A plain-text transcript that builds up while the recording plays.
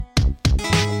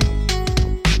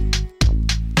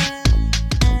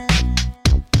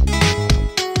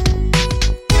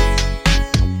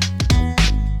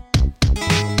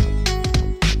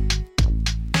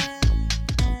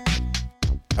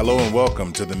and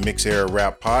welcome to the Mix Era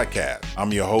Rap Podcast.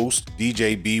 I'm your host,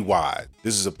 DJ B. Wide.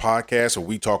 This is a podcast where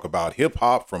we talk about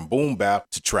hip-hop from boom bap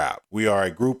to trap. We are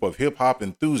a group of hip-hop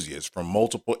enthusiasts from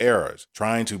multiple eras,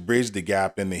 trying to bridge the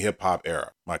gap in the hip-hop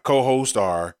era. My co-hosts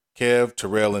are Kev,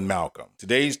 Tyrell, and Malcolm.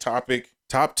 Today's topic,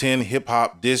 top 10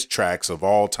 hip-hop diss tracks of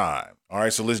all time. All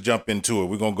right, so let's jump into it.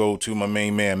 We're going to go to my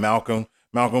main man, Malcolm.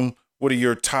 Malcolm, what are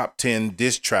your top 10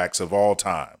 diss tracks of all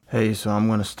time? Hey, so I'm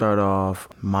going to start off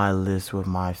my list with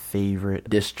my favorite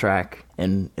diss track,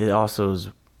 and it also is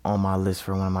on my list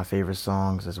for one of my favorite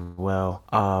songs as well.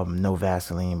 No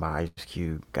Vaseline by Ice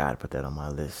Cube. Gotta put that on my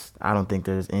list. I don't think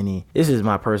there's any, this is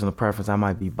my personal preference. I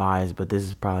might be biased, but this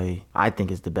is probably, I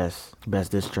think it's the best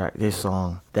diss track, this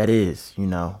song that is, you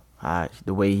know,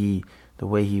 the way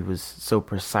he was so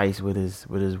precise with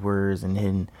his words and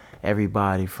hitting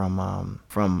everybody from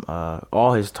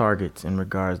all his targets in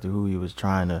regards to who he was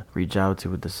trying to reach out to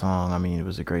with the song. I mean, it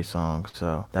was a great song.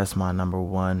 So that's my number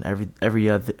one. Every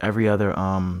other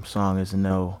song is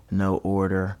no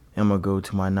order. I'm gonna go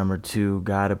to my number two.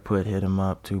 Gotta put Hit 'Em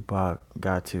Up, Tupac.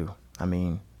 Got to. I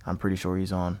mean, I'm pretty sure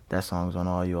that song's on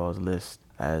all y'all's list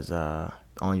as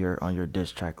on your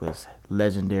diss track list.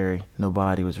 Legendary.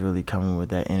 Nobody was really coming with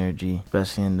that energy,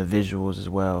 especially in the visuals as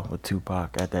well with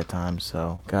Tupac at that time.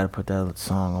 So gotta put that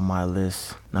song on my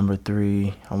list. Number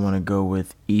three, I want to go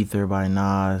with Ether by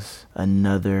Nas.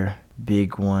 Another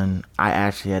big one. I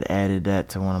actually had added that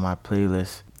to one of my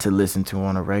playlists to listen to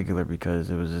on a regular because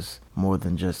it was just more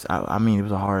than just, I mean, it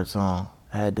was a hard song.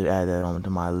 I had to add that onto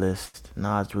my list.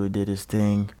 Nas really did his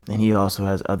thing. And he also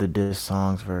has other diss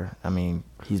songs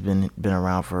he's been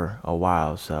around for a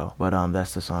while, so. But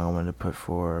that's the song I wanted to put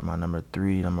for my number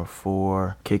three. Number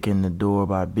four, Kick in the Door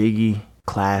by Biggie.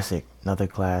 Classic, another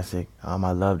classic. I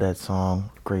love that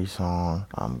song. Great song.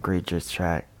 Great diss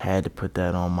track. Had to put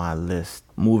that on my list.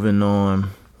 Moving on,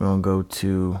 we're gonna go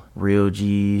to Real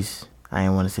G's. I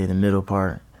didn't want to say the middle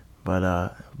part,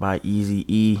 but by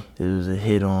Eazy-E. It was a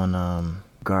hit on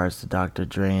regards to Dr.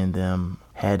 Dre and them.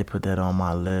 Had to put that on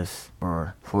my list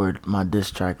for my diss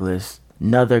track list.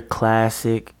 Another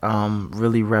classic,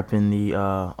 really repping the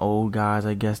old guys,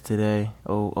 I guess, today.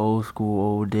 Old school,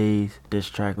 old days diss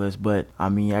track list. But I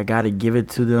mean, I gotta give it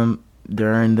to them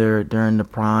during the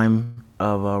prime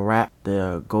of rap,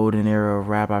 the golden era of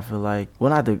rap. I feel like,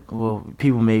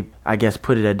 people may, I guess,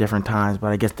 put it at different times,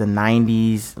 but I guess the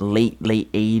 90s, late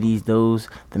 80s,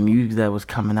 the music that was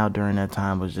coming out during that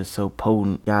time was just so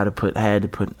potent. Had to put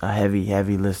a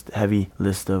heavy list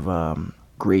of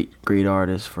great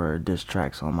artists for diss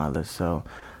tracks on my list. So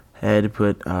had to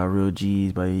put Real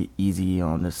G's by Eazy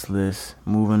on this list.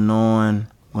 Moving on,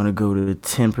 want to go to the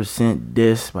 10%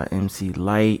 Diss by MC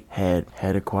Lyte. Had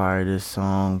acquired this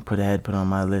song. Had put on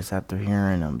my list after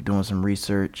hearing. Doing some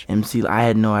research. I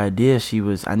had no idea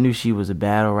I knew she was a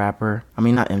battle rapper. I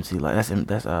mean, not MC Lyte.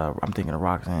 That's I'm thinking of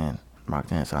Roxanne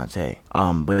Sante.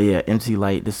 But yeah, MC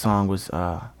Lyte. This song was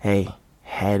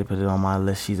had to put it on my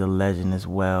list. She's a legend as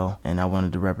well, and I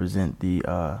wanted to represent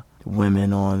the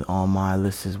women on my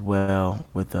list as well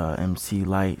with MC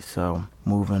Lyte. So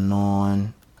moving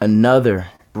on, another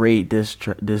great diss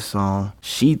song,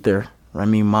 Sheether,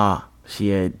 Remy Ma.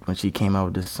 When she came out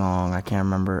with this song, I can't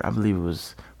remember. I believe it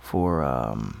was for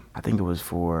I think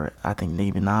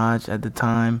Nicki Minaj at the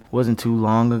time. It wasn't too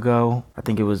long ago. I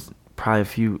think it was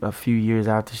probably a few years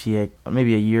after she had,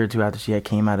 maybe a year or two after she had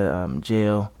came out of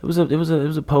jail. It was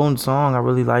a potent song. I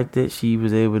really liked it. She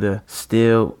was able to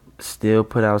still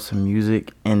put out some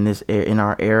music in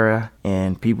our era,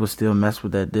 and people still mess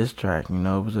with that diss track. You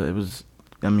know, it was.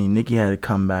 I mean, Nicki had to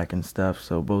come back and stuff,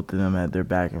 so both of them had their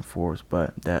back and forth.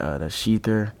 But that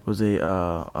Sheether was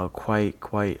a quite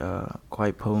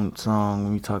potent song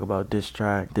when we talk about diss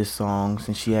song.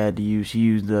 Since she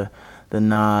used the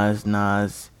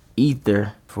Nas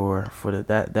Ether for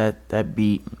that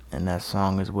beat and that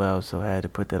song as well, so I had to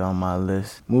put that on my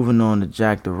list. Moving on to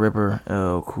Jack the Ripper,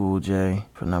 LL Cool J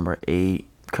for number 8.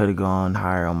 Could have gone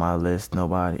higher on my list.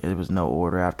 It was no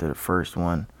order after the first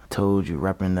one. Told you,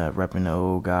 repping the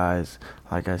old guys.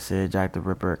 Like I said, Jack the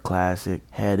Ripper, a classic.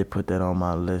 Had to put that on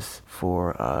my list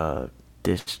for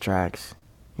diss tracks.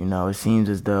 You know, it seems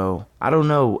as though, I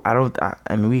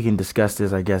mean, we can discuss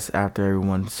this, I guess, after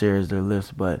everyone shares their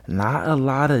list, but not a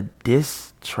lot of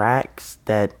diss tracks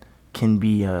that can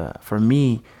be, for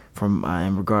me, from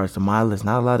in regards to my list,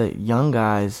 not a lot of young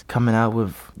guys coming out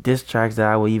with diss tracks that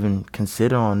I would even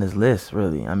consider on this list,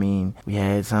 really. I mean, we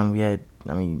had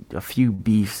a few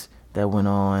beefs that went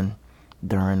on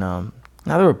during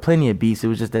Now there were plenty of beats. It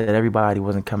was just that everybody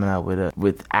wasn't coming out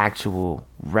with actual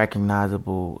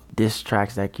recognizable diss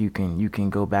tracks that you can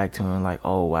go back to and like,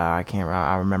 oh wow,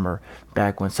 I remember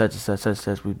back when such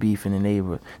was beefing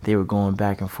and they were going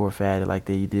back and forth at it like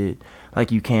they did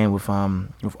like you can with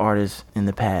artists in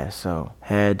the past. So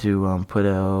had to put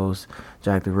those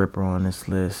Jack the Ripper on this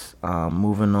list.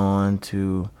 Moving on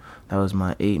to that was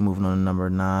my 8. Moving on to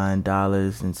number 9,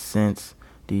 Dollars and Cents.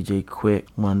 DJ Quick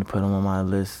wanted to put him on my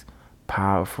list.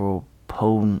 Powerful,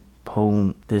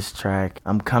 potent this track.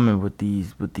 I'm coming with the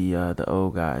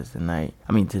old guys tonight.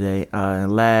 I mean today.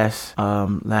 And last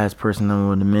person I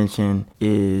want to mention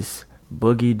is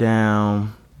Boogie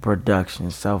Down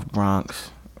Productions, South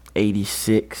Bronx.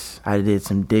 86. I did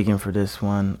some digging for this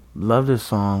one. Love this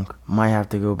song. Might have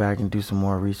to go back and do some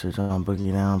more research on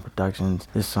Boogie Down Productions.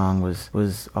 This song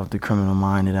was off the Criminal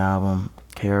Minded album.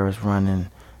 KRS Running.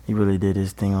 He really did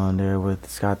his thing on there with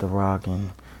Scott the Rock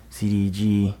and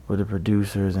CDG with the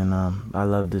producers, and I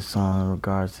love this song in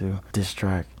regards to diss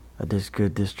track,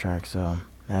 good diss track. So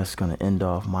that's gonna end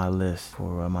off my list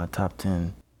for my top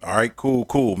 10. All right,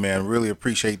 cool, man. Really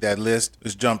appreciate that list.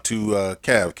 Let's jump to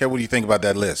Kev. Kev, what do you think about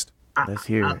that list? Let's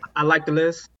hear it. I like the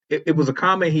list. It was a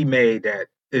comment he made that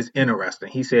is interesting.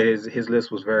 He said his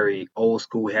list was very old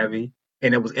school heavy.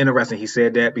 And it was interesting he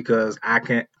said that because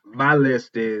my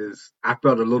list is, I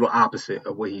felt a little opposite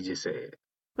of what he just said.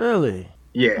 Really?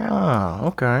 Yeah. Oh,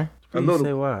 okay. A little.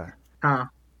 Say why? Huh?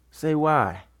 Say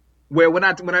why? Well, when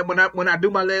I do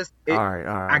my list, all right.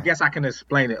 I guess I can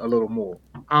explain it a little more.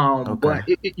 Okay. But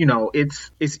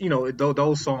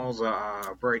those songs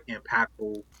are very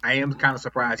impactful. I am kind of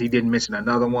surprised he didn't mention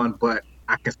another one, but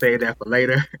I can say that for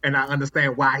later, and I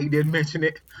understand why he didn't mention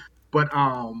it. But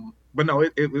no,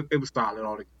 it was solid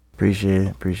all together.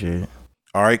 Appreciate it.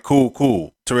 All right,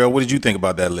 cool. Tyrell, what did you think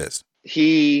about that list?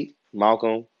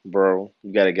 Malcolm, bro,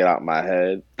 you gotta get out my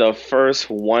head. The first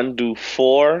 1 to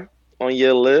 4 on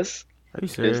your list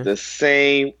is the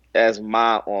same as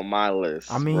on my list.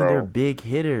 I mean, bro. They're big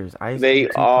hitters. They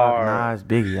Tupac, are. Nas,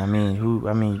 Biggie.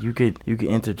 I mean, you could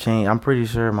interchange. I'm pretty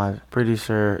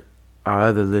sure our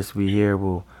other list we hear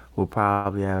will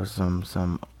probably have some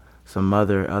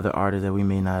other artists that we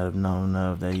may not have known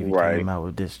of that even came out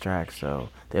with diss tracks. So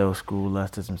they'll school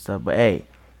us to some stuff. But hey,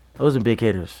 those are big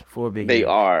hitters. 4 big hitters.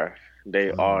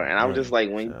 They are. And I'm just like,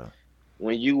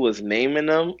 when you was naming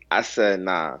them, I said,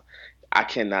 nah, I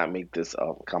cannot make this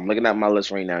up. I'm looking at my list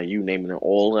right now, you naming them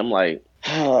all. I'm like,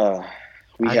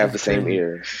 we have the same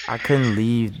ears. I couldn't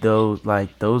leave those.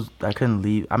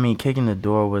 I mean, Kicking the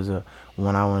Door was a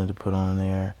one I wanted to put on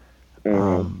there.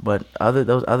 But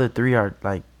those other 3 are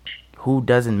like, who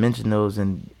doesn't mention those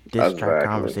in diss track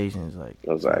conversations? Like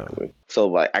exactly. So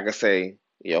like I could say,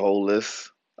 your whole list,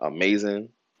 amazing.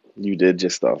 You did your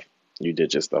stuff,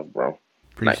 bro.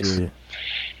 Appreciate it.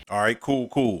 All right,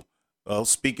 cool. Well,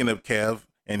 speaking of Kev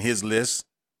and his list,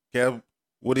 Kev,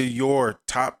 what are your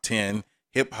top 10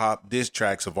 hip hop diss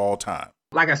tracks of all time?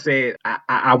 Like I said,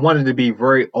 I wanted to be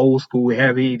very old school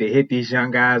heavy to hit these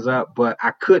young guys up, but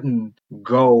I couldn't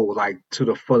go like to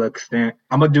the full extent.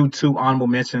 I'm gonna do 2 honorable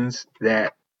mentions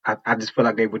that I just feel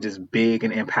like they were just big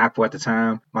and impactful at the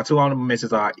time. My 2 honorable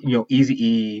mentions are,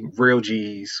 Eazy-E, Real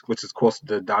G's, which is of course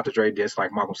the Dr. Dre diss,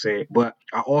 like Malcolm said, but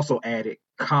I also added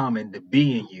Common, the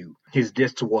Being You, his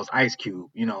diss towards Ice Cube.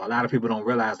 A lot of people don't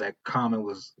realize that Common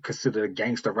was considered a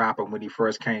gangster rapper when he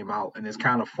first came out, and it's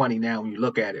kind of funny now when you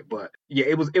look at it. But yeah,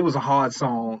 it was a hard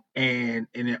song, and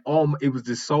it was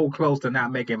just so close to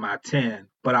not making my 10,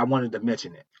 but I wanted to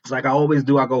mention it. It's like I always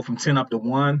do. I go from 10 up to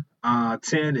 1.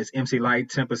 10 is MC Lyte,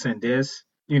 10% diss.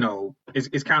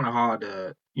 It's kind of hard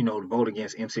to vote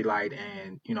against MC Lyte,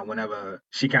 and whenever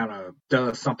she kind of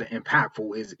does something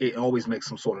impactful, it always makes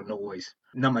some sort of noise.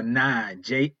 Number 9,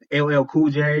 LL Cool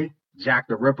J, Jack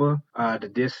the Ripper, the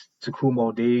diss to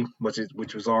Kumo D,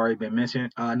 which was already been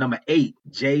mentioned. Number 8,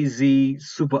 Jay-Z,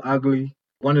 Super Ugly.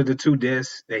 One of the 2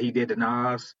 discs that he did to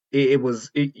Nas. It was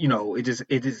just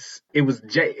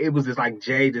like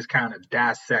Jay just kind of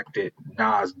dissected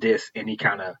Nas diss, and he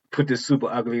kind of put this Super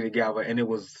Ugly together, and it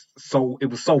was so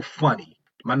funny.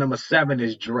 My number 7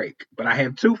 is Drake, but I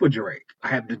have 2 for Drake. I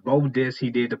have both discs he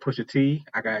did to Pusha T.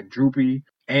 I got Droopy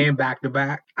and Back to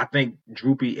Back. I think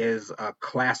Droopy is a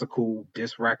classical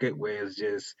diss record where it's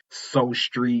just so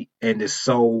street and it's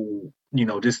so,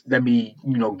 just let me,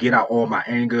 get out all my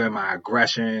anger and my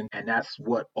aggression. And that's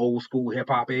what old school hip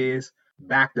hop is.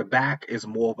 Back to Back is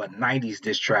more of a 90s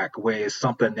diss track where it's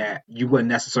something that you wouldn't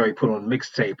necessarily put on a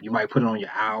mixtape. You might put it on your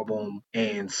album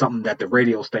and something that the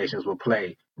radio stations will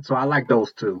play. So I like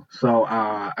those two. So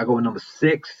I go with number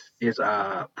 6 is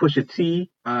Pusha T.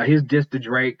 His diss to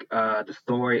Drake, the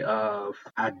story of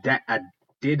I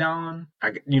did on.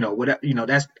 Whatever,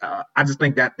 that's I just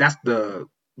think that that's the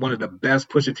one of the best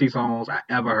Pusha T songs I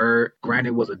ever heard. Granted,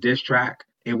 it was a diss track.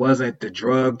 It wasn't the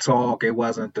drug talk. It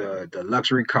wasn't the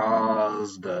luxury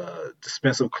cars, the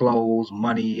expensive clothes,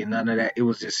 money, and none of that. It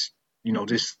was just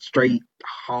straight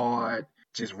hard,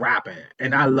 just rapping,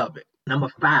 and I love it. Number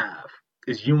 5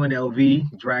 is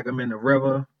UNLV, Drag 'em in the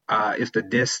River. It's the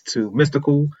diss to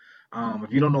Mystical.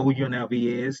 If you don't know who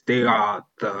UNLV is, they are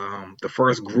the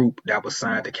first group that was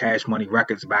signed to Cash Money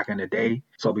Records back in the day.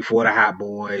 So before the Hot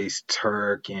Boys,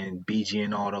 Turk and BG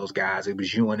and all those guys, it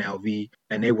was UNLV,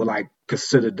 and they were like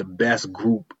considered the best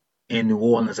group in New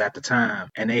Orleans at the time.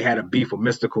 And they had a beef with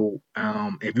Mystical.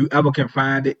 If you ever can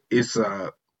find it, it's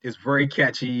very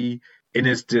catchy, and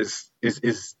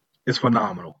it's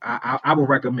phenomenal. I would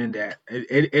recommend that.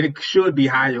 It should be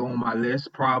higher on my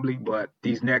list probably, but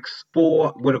these next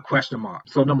 4 with a question mark.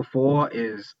 So number 4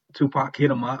 is Tupac,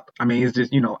 Hit 'Em Up. I mean, it's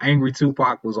just, angry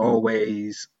Tupac was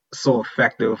always so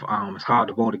effective. It's hard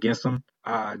to vote against him.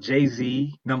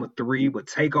 Jay-Z, number 3 with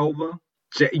Takeover.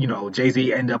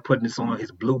 Jay-Z ended up putting this on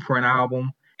his Blueprint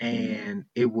album, and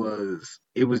it was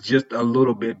just a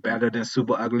little bit better than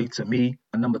Super Ugly to me.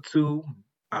 Number 2,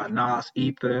 Nas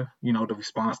Ether, the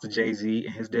response to Jay-Z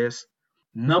and his diss.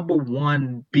 Number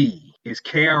 1B is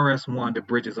KRS-One, The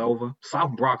Bridge Is Over.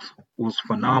 South Bronx was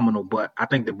phenomenal, but I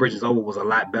think The Bridge Is Over was a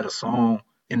lot better song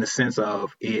in the sense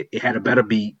of it had a better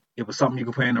beat. It was something you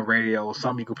could play on the radio,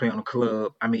 something you could play on the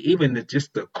club. I mean, even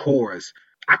just the chorus.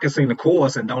 I can sing the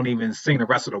chorus and don't even sing the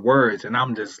rest of the words, and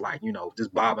I'm just like,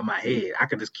 just bobbing my head. I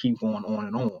could just keep going on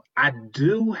and on. I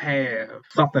do have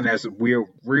something that's real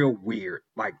weird.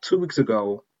 Like 2 weeks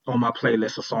ago on my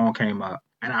playlist, a song came up,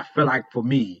 and I feel like for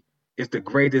me, it's the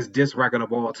greatest diss record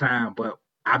of all time. But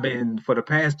for the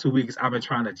past 2 weeks, I've been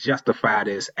trying to justify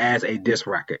this as a diss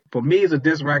record. For me, it's a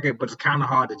diss record, but it's kind of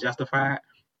hard to justify it.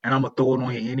 And I'm gonna throw it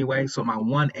on here anyway. So my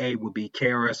 1A would be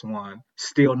KRS-One,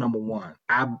 still number 1.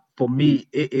 For me,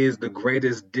 it is the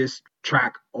greatest diss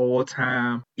track all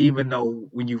time. Even though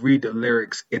when you read the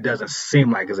lyrics, it doesn't seem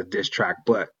like it's a diss track,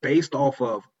 but based off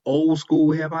of old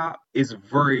school hip hop, it's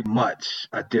very much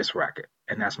a diss record,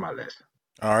 and that's my list.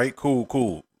 All right,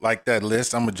 cool. Like that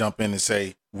list, I'm gonna jump in and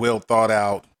say, well thought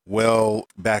out, well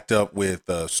backed up with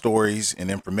stories and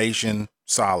information.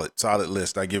 Solid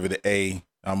list. I give it an A.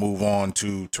 I'll move on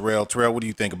to Tyrell. Tyrell, what do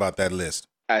you think about that list?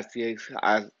 As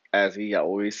he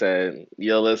always said,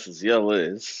 your list is your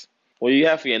list. What you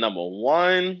have for your number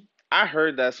 1? I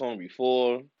heard that song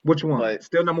before. Which one? But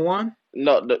still number 1?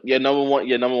 No, your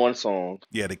number one song.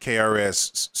 Yeah, the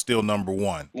KRS still number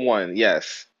 1.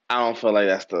 Yes. I don't feel like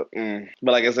that's the.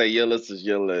 But like I said, your list is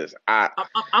your list.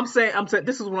 I'm saying.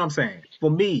 This is what I'm saying.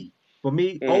 For me,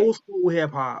 old school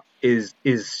hip hop is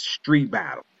street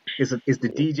battle. It's the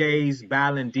DJs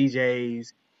battling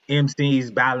DJs,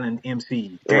 MCs battling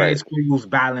MCs, dance crews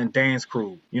battling dance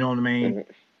crew. You know what I mean?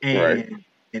 Mm-hmm.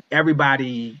 And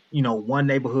everybody, one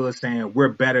neighborhood saying we're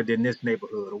better than this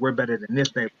neighborhood, or we're better than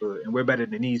this neighborhood, and we're better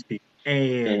than these people.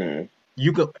 And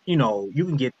you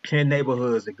can get 10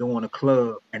 neighborhoods that go in a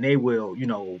club, and they will,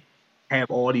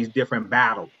 have all these different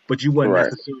battles, but you wouldn't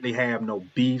necessarily have no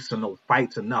beefs or no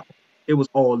fights or nothing. It was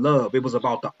all love. It was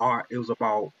about the art. It was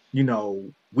about,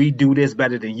 we do this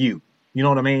better than you. You know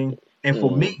what I mean? And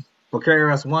for me, for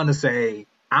KRS-One to say,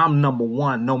 I'm number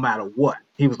 1 no matter what,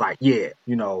 he was like, yeah,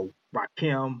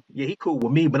 Rakim, yeah, he cool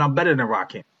with me, but I'm better than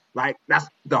Rakim. Like, that's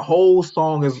the whole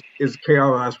song is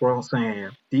KRS-One saying,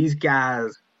 these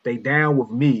guys, they down with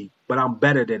me, but I'm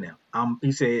better than them.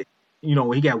 He said,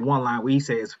 he got one line where he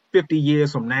says, 50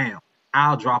 years from now,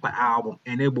 I'll drop an album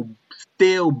and it will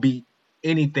still beat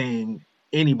anything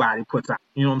anybody puts out.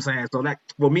 You know what I'm saying? So that,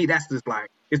 for me, that's just like,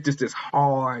 it's just this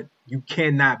hard, you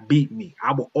cannot beat me.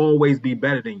 I will always be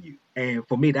better than you. And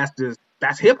for me, that's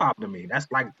hip hop to me. That's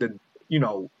like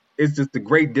it's just a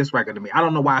great diss record to me. I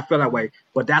don't know why I feel that way,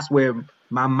 but that's where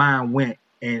my mind went.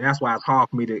 And that's why it's hard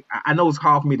for me I know it's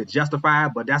hard for me to justify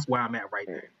it, but that's where I'm at right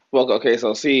now. Well, okay,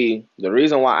 so see, the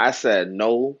reason why I said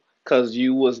no, because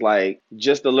you was like,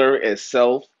 just the lyric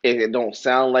itself, it don't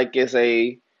sound like it's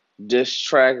a diss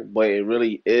track, but it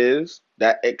really is.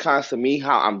 That it comes to me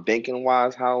how I'm thinking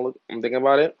about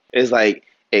it. It's like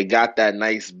it got that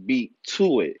nice beat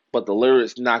to it, but the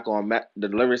lyrics the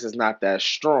lyrics is not that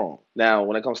strong. Now,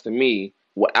 when it comes to me,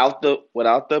 without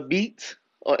the beat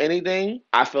or anything,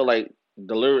 I feel like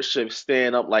the lyrics should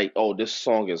stand up like, oh, this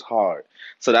song is hard.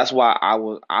 So that's why I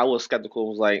was skeptical.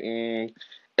 Was like,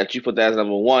 that you put that as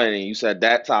number one, and you said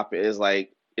that topic is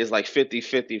like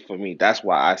 50-50 for me. That's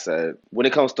why I said when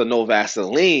it comes to No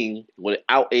Vaseline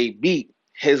without a beat,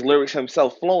 his lyrics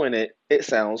himself flowing it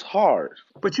sounds hard.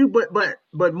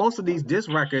 But most of these diss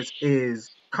records is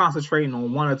concentrating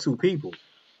on one or two people,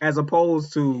 as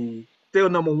opposed to still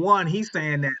number one. He's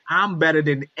saying that I'm better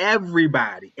than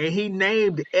everybody, and he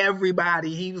named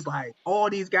everybody. He was like, all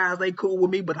these guys they cool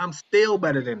with me, but I'm still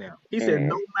better than them. He said,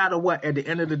 no Mm. matter what, at the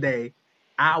end of the day,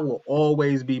 I will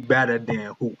always be better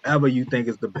than whoever you think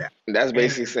is the best. That's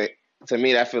basically And say to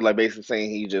me. I feel like basically saying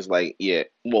he just like yeah.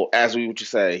 Well, as we what you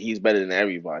said, he's better than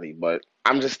everybody. But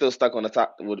I'm just still stuck on the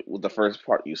top with the first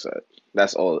part you said.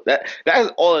 That's all.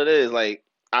 That's all it is. Like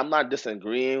I'm not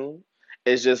disagreeing.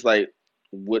 It's just like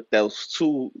with those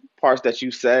two parts that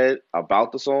you said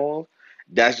about the song.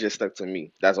 That's just stuck to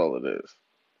me. That's all it is.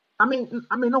 I mean,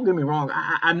 don't get me wrong.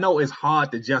 I know it's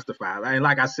hard to justify.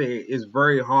 Like I said, it's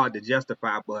very hard to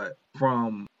justify. But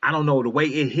from I don't know the way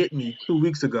it hit me 2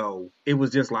 weeks ago, it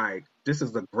was just like this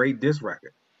is a great diss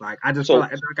record. Like I just felt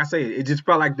So like I said, it just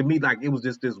felt like to me like it was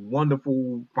just this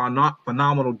wonderful,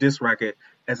 phenomenal diss record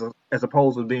as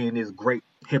opposed to being this great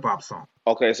hip hop song.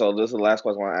 okay, so this is the last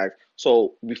question I want to ask.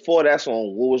 So before that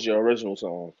song, what was your original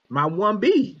song? My one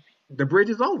B, the bridge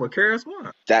is over. Careless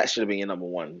one. That should have been your number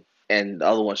one, and the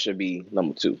other one should be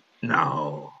number two.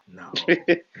 No, no,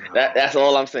 That's no,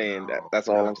 all I'm saying. no, That's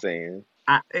all no. I'm saying.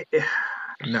 I,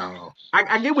 no,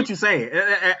 I get what you're saying,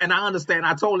 and I understand.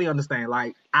 I totally understand.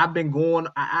 Like I've been going,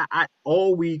 I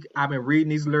all week. I've been reading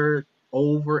these lyrics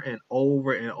over and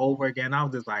over and over again. I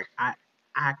was just like,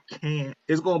 I can't.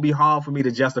 It's gonna be hard for me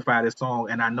to justify this song,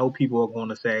 and I know people are going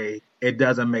to say it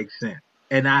doesn't make sense,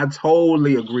 and I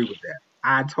totally agree with that.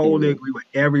 I totally Hmm. agree with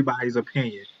everybody's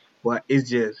opinion, but it's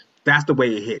just that's the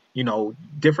way it hit.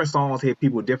 Different songs hit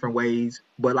people different ways,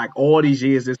 but like all these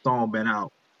years this song been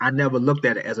out. I never looked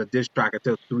at it as a diss track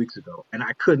until 2 weeks ago, and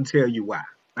I couldn't tell you why.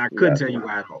 I couldn't tell Gotcha. you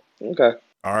why at all. Okay.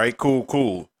 All right,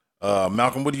 cool.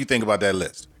 Malcolm, what do you think about that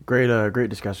list? Great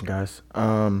discussion, guys.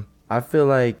 I feel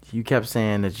like you kept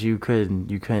saying that you couldn't,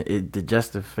 the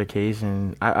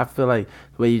justification, I feel like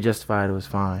the way you justified it was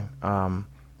fine.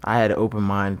 I had an open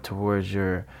mind towards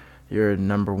your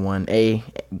number 1A,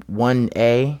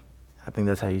 I think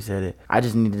that's how you said it. I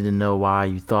just needed to know why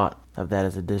you thought of that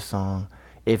as a diss song.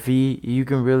 If you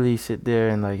can really sit there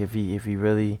and like, if he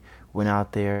really went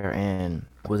out there and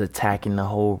was attacking the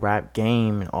whole rap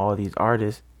game and all these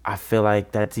artists, I feel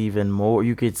like that's even more.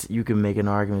 You could make an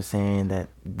argument saying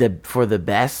that for the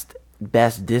best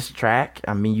diss track.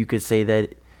 I mean, you could say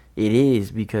that it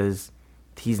is because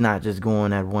he's not just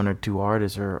going at one or two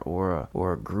artists or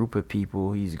a group of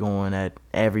people. He's going at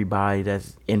everybody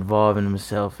that's involving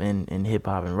himself in hip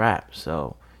hop and rap.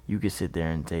 So you could sit there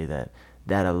and say that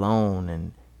alone,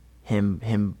 and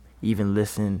him even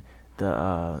listen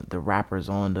the rappers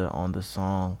on the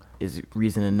song is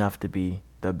reason enough to be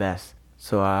the best.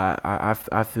 So I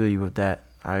feel you with that.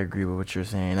 I agree with what you're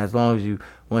saying. As long as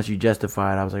once you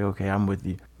justify it, I was like, okay, I'm with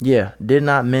you. Yeah, did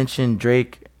not mention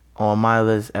Drake on my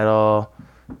list at all.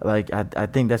 Like I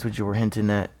think that's what you were hinting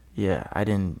at. Yeah, I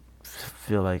didn't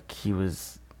feel like he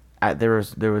was. There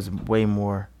was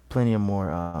plenty of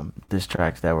more diss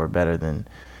tracks that were better than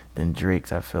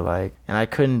Drake's. I feel like, and I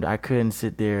couldn't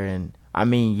sit there and. I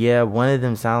mean, yeah, one of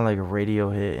them sounded like a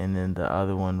radio hit, and then the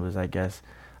other one was, I guess,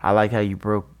 I like how you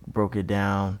broke it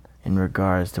down in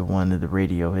regards to one of the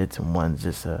radio hits and one's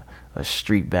just a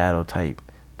street battle type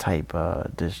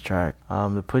diss track.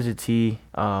 The Pusha T,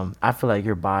 I feel like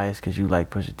you're biased because you like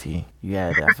Pusha T.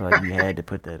 I feel like you had to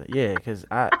put that. Yeah, because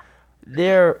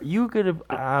you could have.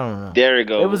 I don't know. There it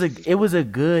It was goes. it was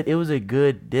a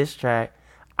good diss track.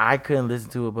 I couldn't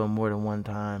listen to it but more than one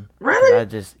time. Really?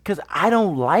 Cause I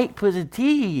don't like Pusha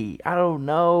T. I don't I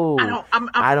know. don't. I'm,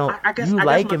 I don't. I guess. You I guess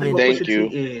like my him thing in. with Thank Pusha T you.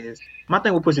 is my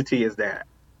thing with Pusha T is that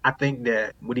I think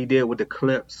that what he did with the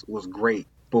clips was great,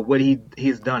 but what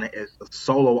he's done as a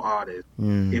solo artist,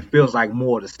 it feels like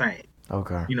more of the same.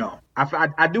 Okay.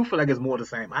 I do feel like it's more of the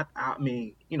same. I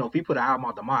mean, if he put an album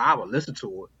out tomorrow, I would listen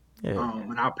to it, Yeah.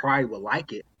 and I probably would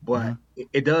like it. But Mm-hmm.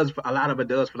 it does a lot of it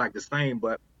does feel like the same.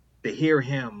 But to hear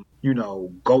him,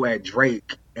 go at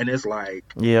Drake, and it's like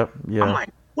Yep. I'm Yeah. like,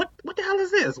 what the hell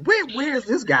is this? Where's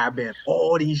this guy been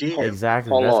all these years? Exactly.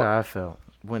 Hold That's on. how I felt.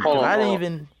 Hold Cause on. I didn't Hold on.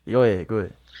 even. Go ahead. Go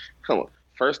ahead. Come on.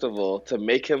 First of all, to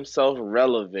make himself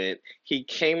relevant, he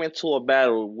came into a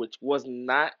battle which was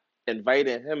not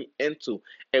inviting him into.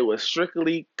 It was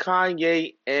strictly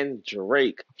Kanye and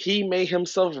Drake. He made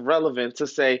himself relevant to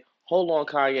say, hold on,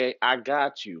 Kanye, I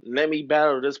got you. Let me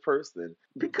battle this person.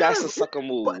 That's a sucker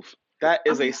but move. That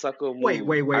I is a mean, sucker wait, move.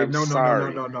 wait, wait. I'm No, no, no, no,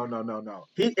 sorry. no, no, no, no, no.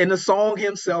 He in the song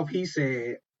himself, he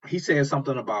said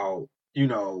something about,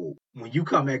 when you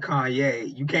come at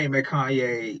Kanye, you came at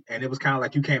Kanye, and it was kind of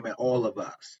like you came at all of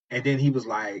us. And then he was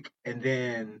like, and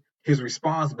then his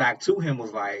response back to him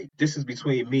was like, "This is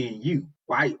between me and you.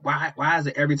 Why is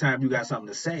it every time you got something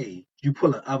to say, you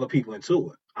pulling other people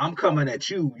into it? I'm coming at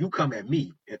you, you come at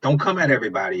me. Don't come at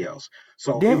everybody else."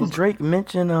 So it Didn't was Drake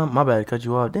mention my bad to cut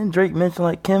you off. Didn't Drake mention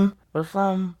like Kim or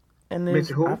something? And there's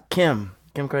mention who? Kim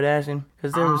Kardashian,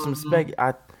 because there was some Um,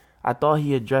 I thought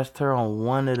he addressed her on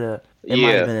one of the. It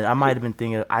might have Yeah. been. I might have been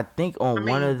thinking. I think I on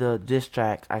one mean, of the diss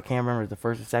tracks. I can't remember if the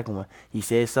first or second one. He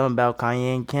said something about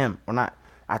Kanye and Kim, or not.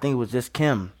 I think it was just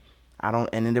Kim. I don't.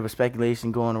 And then there was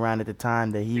speculation going around at the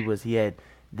time that he had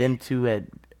them two had.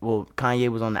 Well, Kanye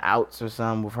was on the outs or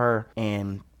something with her,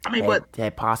 and but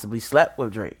had possibly slept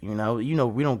with Drake. We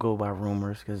don't go by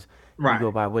rumors because we right.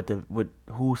 go by what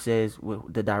who says,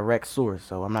 what the direct source.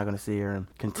 So I'm not gonna sit here and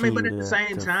But continue at the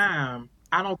same to. time,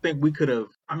 I don't think we could have.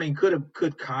 I mean,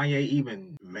 could Kanye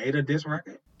even made a diss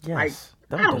record? Like, Yes,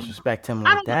 I don't don't, disrespect him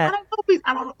I like don't, I that. don't know. If he's,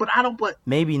 I don't, but I don't. But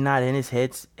Maybe not in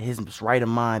his right of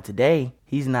mind today.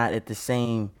 He's not at the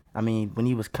same. I mean, when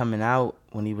he was coming out,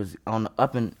 when he was on the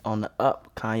up,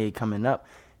 Kanye coming up,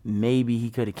 maybe he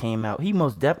could have came out.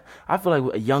 I feel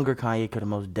like a younger Kanye could have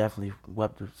most definitely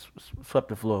swept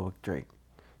the floor with Drake.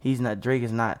 Drake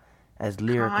is not as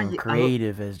lyrical and Kanye,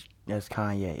 creative as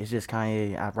Kanye. It's just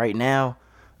Kanye right now.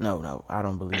 No, I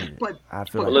don't believe it. but I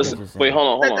feel But but like he's but listen, just wait, in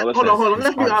hold on, hold on, listen. hold on. his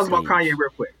Let's be art honest about stage. Kanye real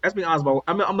quick. Let's be honest about.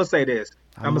 I'm gonna say this.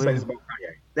 I'm I'm gonna say with this you. about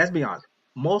Kanye. Let's be honest.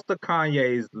 Most of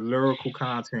Kanye's lyrical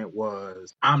content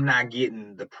was, "I'm not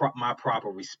getting my proper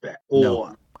respect," No,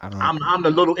 or I don't "I'm agree. I'm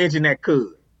the little engine that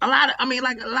could."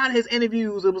 Like a lot of his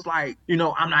interviews, it was like,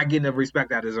 "I'm not getting the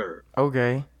respect I deserve."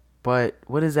 Okay, but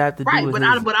what does that have to do Right, with but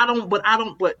I his? but I don't but I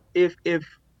don't but if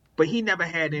but he never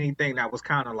had anything that was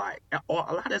kind of like, a lot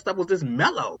of that stuff was just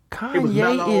mellow. It was Kanye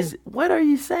mellow. is. What are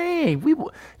you saying?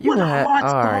 You What a gonna have hard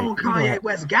all right. song You gonna Kanye have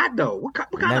West got though. What kind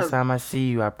next of time I see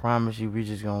you. I promise you, we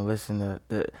just gonna listen to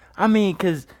the. I mean,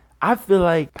 cause I feel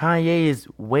like Kanye is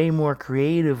way more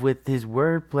creative with his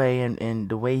wordplay and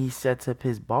the way he sets up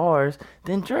his bars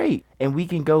than Drake. And we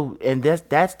can go and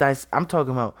that's I'm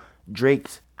talking about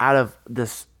Drake's out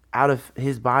of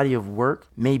his body of work,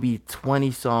 maybe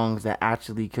 20 songs that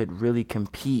actually could really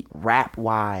compete rap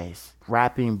wise,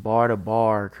 rapping bar to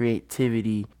bar,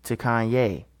 creativity to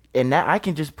Kanye. And that I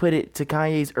can just put it to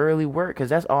Kanye's early work because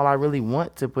that's all I really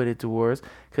want to put it towards.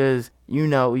 Because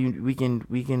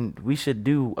we should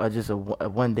do just a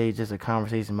one day just a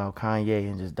conversation about Kanye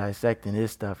and just dissecting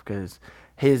his stuff because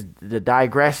the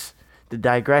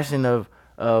digression of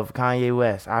Kanye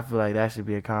West. I feel like that should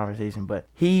be a conversation. But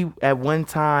he at one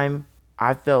time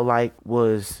I felt like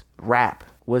was rap,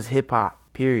 was hip hop,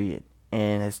 period.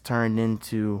 And has turned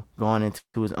into going into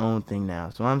his own thing now.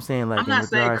 So I'm saying like I'm in not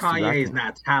saying regards to Kanye is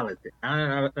not talented.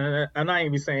 I'm not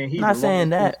even saying he's not saying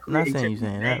lost his that. I'm not saying you creativity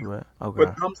saying now. that, but What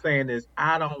okay. I'm saying is,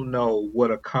 I don't know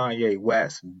what a Kanye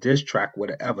West diss track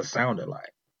would have ever sounded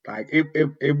like. Like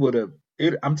it would have.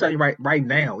 I'm telling you right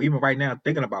now, even right now,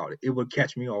 thinking about it, it would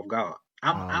catch me off guard.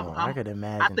 I'm, Oh I'm, Lord, I'm,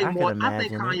 I think I could more. I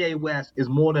think imagine it. Kanye West is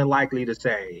more than likely to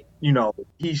say,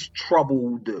 he's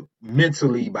troubled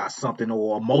mentally by something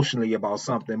or emotionally about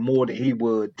something more than he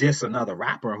would diss another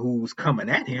rapper who's coming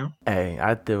at him. Hey,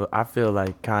 I feel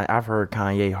like I've heard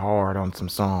Kanye hard on some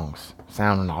songs,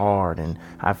 sounding hard, and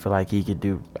I feel like he could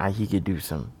do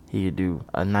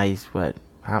a nice what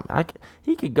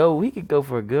he could go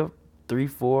for a good 3,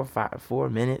 4, 5, 4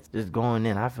 minutes just going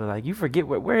in. I feel like you forget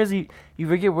where is he? You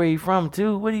forget where he from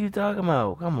too. What are you talking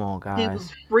about? Come on, He guys.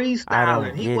 was I freestyling.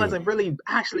 don't He get it. wasn't really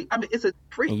actually. I mean, it's a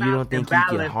And you freestyle don't and think he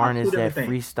could battling are two harness that different things.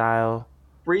 freestyle?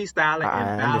 Freestyling and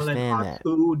I battling understand are that.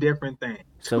 two different things.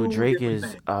 So Two Drake different is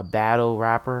things. a battle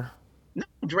rapper. No,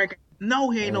 Drake. No,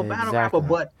 he ain't no battle rapper.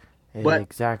 Exactly. But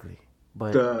Exactly.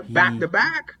 But the he back to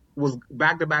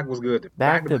back was good.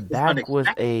 Back back to to back was back was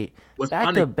unexpected. Was back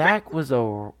unexpected.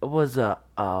 was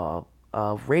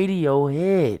a radio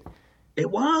hit. It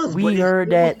was, but We it's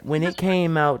heard it was that when it different.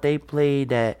 came out. They played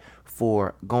that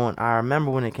for going. I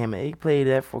remember when it came out. They played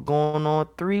that for going on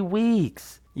 3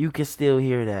 weeks. You can still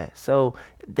hear that. So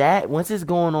that once it's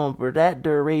going on for that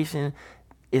duration,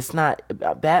 it's not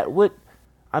that. What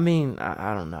I mean,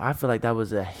 I don't know. I feel like that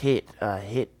was a hit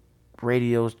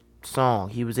radio song.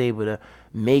 He was able to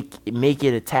make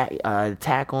it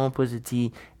attack on Pusha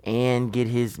T and get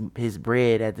his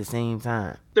bread at the same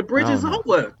time. The I bridge is don't know.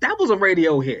 over. That was a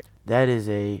radio hit. That is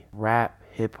a rap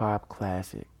hip hop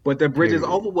classic. But The Bridge Is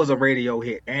Period. Over was a radio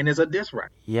hit, and it's a diss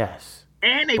record. Yes.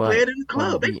 And they play But it in the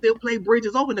club. They still play Bridge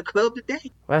Is Over in the club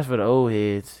today. That's for the old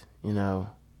heads, you know.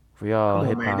 For y'all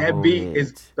hip hop That old beat heads.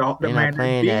 is They're not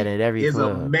playing that at every is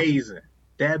club. amazing.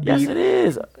 That beat. Yes, it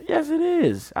is. Yes, it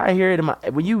is. I hear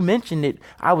it when you mentioned it.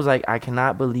 I was like, I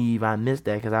cannot believe I missed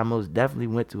that because I most definitely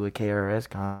went to a KRS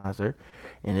concert,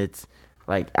 and it's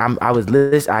like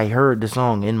I heard the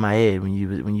song in my head when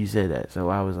you said that, so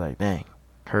I was like, dang,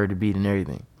 heard the beat and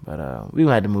everything. But we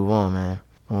gonna have to move on, man.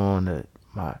 On to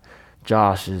my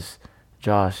Josh's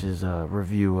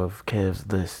review of Kev's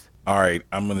list. All right,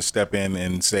 I'm going to step in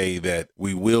and say that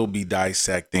we will be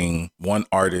dissecting one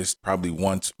artist probably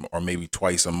once or maybe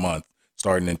twice a month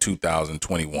starting in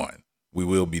 2021. We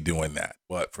will be doing that.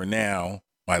 But for now,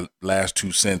 my last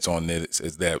 2 cents on this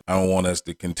is that I don't want us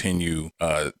to continue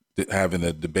having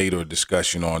a debate or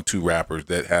discussion on two rappers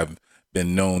that have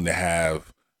been known to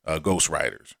have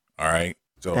ghostwriters. All right?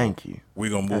 So thank you.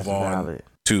 We're going to move on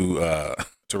to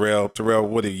Tyrell. Tyrell,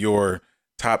 what are your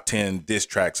top 10 diss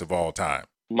tracks of all time?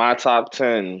 My top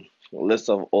 10 list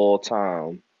of all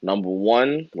time. Number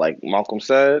 1, like Malcolm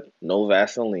said, No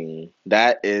Vaseline.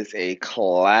 That is a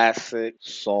classic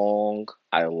song.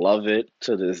 I love it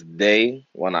to this day.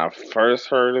 When I first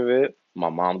heard of it, my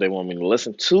mom didn't want me to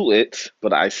listen to it,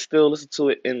 but I still listen to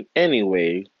it in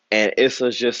anyway. And it's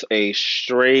just a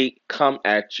straight come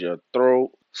at your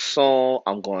throat song.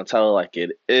 I'm going to tell it like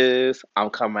it is. I'm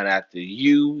coming after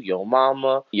you, your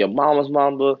mama's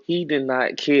mama. He did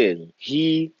not care.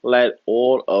 He let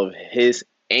all of his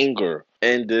anger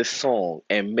in this song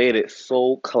and made it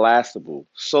so classical,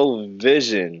 so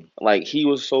vision. Like, he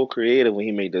was so creative when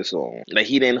he made this song. Like,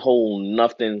 he didn't hold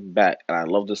nothing back. And I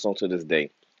love this song to this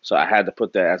day. So I had to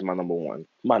put that as my number 1.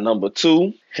 My number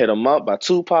 2, Hit 'Em Up by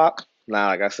Tupac. Now,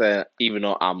 like I said, even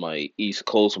though I'm a East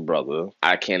Coast brother,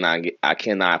 I cannot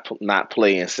not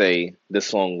play and say this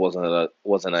song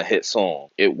wasn't a hit song.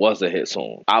 It was a hit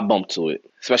song. I bump to it,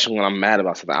 especially when I'm mad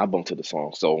about something. I bump to the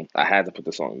song, so I had to put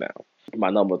the song down.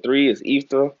 My number 3 is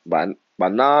Ether by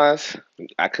Nas.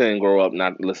 I couldn't grow up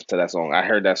not listen to that song. I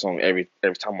heard that song every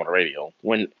time on the radio.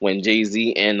 When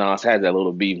Jay-Z and Nas had that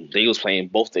little beef, they was playing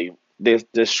both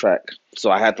this track,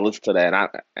 so I had to listen to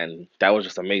that, and that was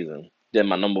just amazing. Then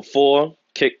my number 4,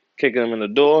 kicking him in the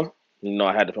door. You know,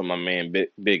 I had to put my man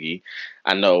Biggie.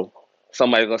 I know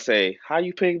somebody's gonna say, "How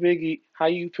you pick Biggie? How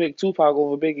you pick Tupac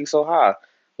over Biggie so high?"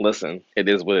 Listen, it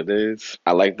is what it is.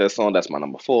 I like that song. That's my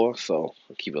number 4, so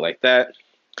I'll keep it like that.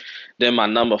 Then my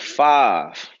number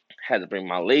 5, had to bring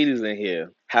my ladies in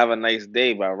here. Have a Nice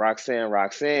Day by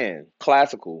Roxanne.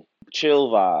 Classical, chill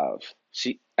vibes.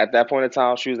 She at that point in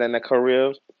time, she was in that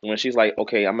career when she's like,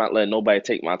 okay, I'm not letting nobody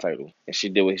take my title. And she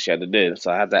did what she had to do.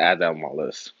 So I had to add that on my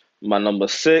list. My number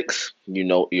 6,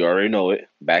 you already know it.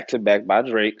 Back to Back by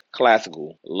Drake.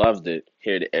 Classical. Loved it.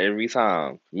 Heard it every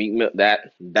time. Meek Mill,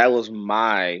 that was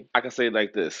I can say it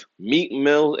like this. Meek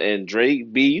Mill and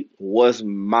Drake beef was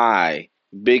my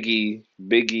Biggie,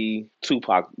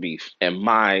 Tupac beef and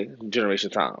my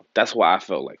generation time. That's why I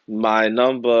felt like. My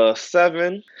number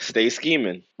 7, Stay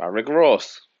Scheming by Rick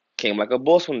Ross. Came like a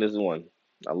boss from this one.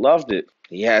 I loved it.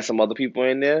 He had some other people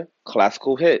in there.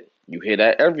 Classical hit. You hear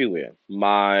that everywhere.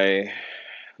 My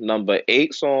number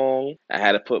 8 song, I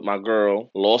had to put my girl,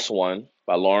 Lost One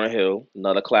by Lauryn Hill.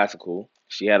 Another classical.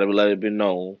 She had to let it be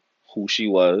known who she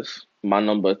was. My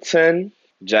number 10,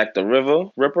 Jack the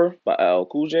Ripper by LL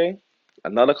Cool J.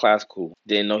 Another classical.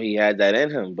 Didn't know he had that in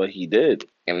him, but he did.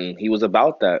 And he was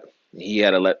about that. He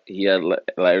had to let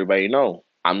everybody know.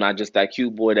 I'm not just that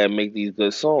cute boy that make these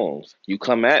good songs. You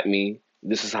come at me,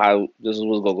 this is what's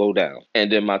gonna go down.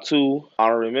 And then my 2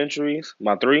 honorary mentions,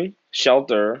 my 3,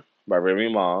 Shelter by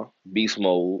Remy Ma, Beast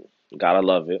Mode, gotta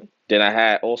love it. Then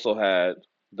I also had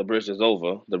The Bridge Is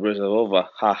Over. The Bridge Is Over,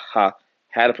 ha ha.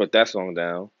 Had to put that song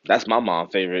down. That's my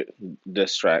mom's favorite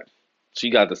diss track. She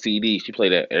got the CD. She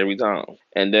played that every time.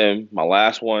 And then my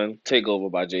last one, Takeover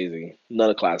by Jay-Z.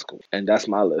 Another classical. And that's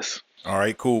my list. All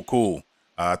right, cool.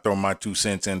 I throw my 2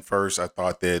 cents in first. I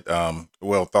thought that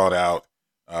well thought out.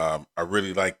 I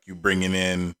really like you bringing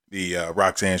in the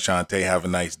Roxanne Shante, Have a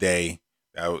Nice Day.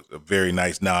 That was a very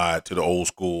nice nod to the old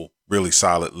school, really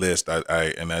solid list.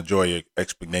 I enjoy your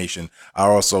explanation. I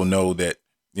also know that,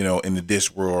 in the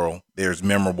diss world, there's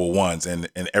memorable ones, and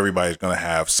everybody's going to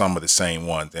have some of the same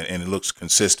ones. And it looks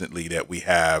consistently that we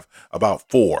have about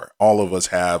 4. All of us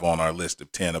have on our list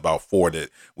of 10 about 4 that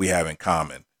we have in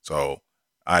common. So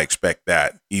I expect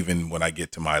that even when I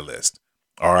get to my list.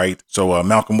 All right. So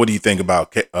Malcolm, what do you think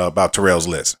about Tyrell's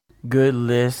list? Good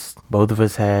list. Both of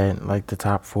us had like the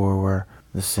top 4 were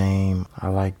the same.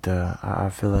 I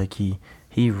feel like he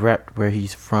he repped where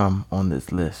he's from on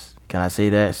this list. Can I say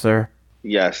that, sir?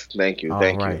 Yes, thank you, All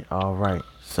thank you. right, all right.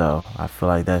 So I feel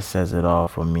like that says it all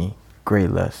for me.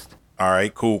 Great list. All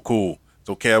right, cool.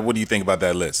 So, Kev, what do you think about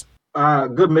that list?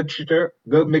 Good mixture.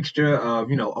 Good mixture of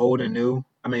old and new.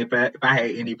 I mean, if I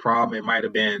had any problem, it might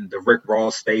have been the Rick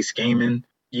Ross "Stay Scheming."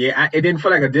 Yeah, it didn't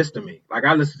feel like a diss to me. Like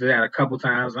I listened to that a couple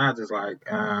times, and I was just like,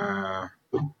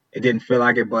 it didn't feel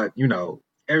like it. But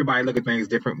everybody look at things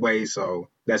different ways, so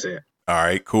that's it. All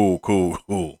right, cool.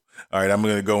 All right, I'm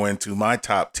going to go into my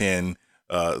top 10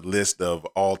 list of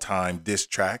all-time diss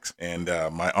tracks. And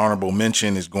my honorable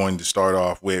mention is going to start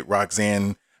off with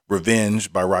Roxanne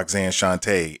Revenge by Roxanne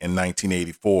Shante in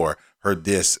 1984. Her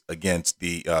diss against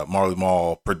the Marley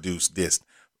Marl produced diss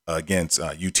against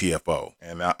UTFO.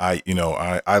 And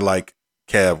I like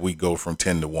Kev, we go from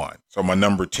 10 to 1. So my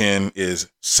number 10 is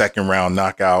Second Round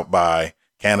Knockout by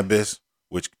Cannabis,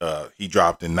 which he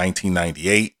dropped in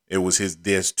 1998. It was his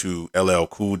diss to LL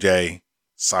Cool J.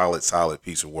 Solid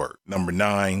piece of work. Number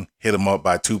 9, Hit 'Em Up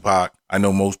by Tupac. I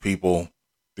know most people,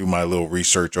 through my little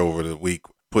research over the week,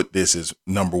 put this as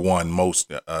number one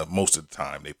most of the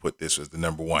time. They put this as the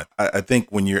number one. I think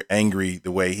when you're angry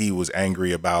the way he was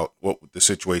angry about what the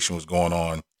situation was going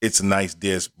on, it's a nice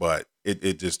diss, but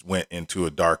it just went into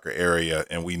a darker area,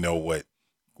 and we know what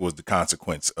was the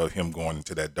consequence of him going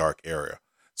into that dark area.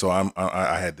 So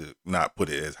I had to not put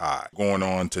it as high. Going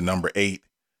on to number 8,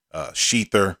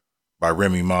 Sheether by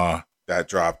Remy Ma. That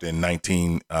dropped in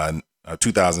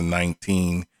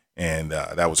 2019, and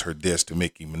that was her diss to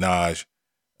Nicki Minaj.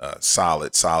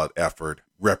 Solid effort.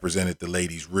 Represented the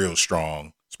ladies real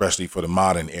strong, especially for the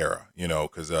modern era,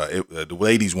 because the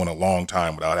ladies went a long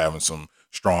time without having some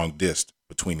strong diss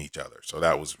between each other. So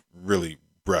that was really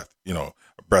a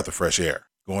breath of fresh air.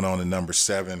 Going on to number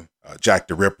 7, Jack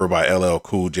the Ripper by LL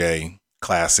Cool J.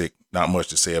 Classic. Not much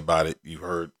to say about it. You've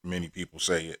heard many people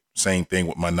say it. Same thing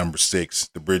with my number 6,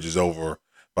 The Bridge Is Over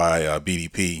by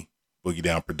BDP, Boogie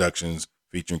Down Productions,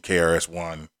 featuring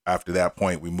KRS-One. After that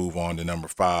point, we move on to number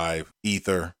 5,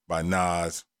 Ether by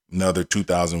Nas. Another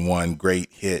 2001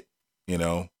 great hit,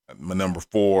 My number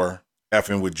 4,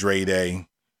 Effin' with Dre Day.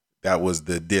 That was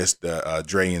the diss that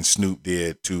Dre and Snoop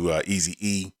did to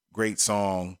Eazy-E. Great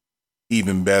song.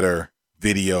 Even better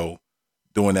video.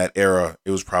 During that era,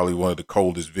 it was probably one of the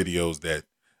coldest videos that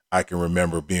I can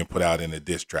remember being put out in a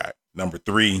diss track. Number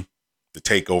 3, The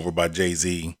Takeover by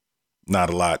Jay-Z. Not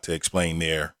a lot to explain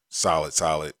there. Solid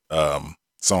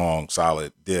song,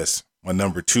 solid diss. My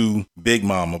number 2, Big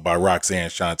Mama by Roxanne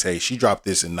Shante. She dropped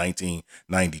this in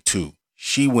 1992.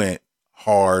 She went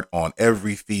hard on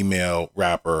every female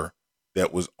rapper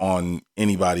that was on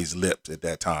anybody's lips at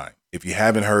that time. If you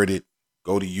haven't heard it,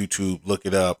 go to YouTube, look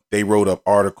it up. They wrote up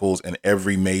articles in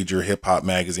every major hip hop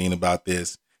magazine about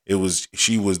this.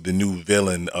 She was the new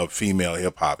villain of female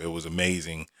hip hop. It was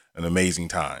amazing, an amazing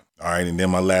time. All right. And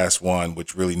then my last one,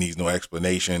 which really needs no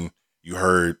explanation. You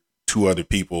heard 2 other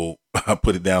people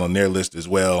put it down on their list as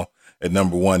well. At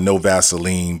number 1, No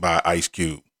Vaseline by Ice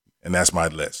Cube. And that's my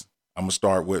list. I'm going to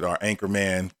start with our anchor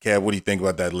man. Kev, what do you think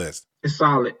about that list? It's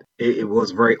solid. It was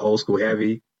very old school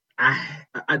heavy.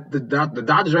 The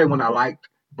Dr. Dre one I liked,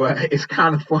 but it's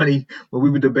kind of funny when we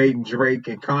were debating Drake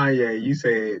and Kanye. You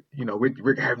said,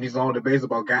 Rick having these long debates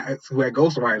about guys who had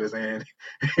ghostwriters, and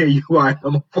you are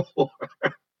number 4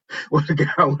 with the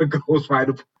guy with a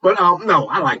ghostwriter. But no,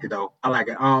 I like it though. I like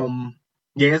it.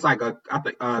 Yeah, it's like I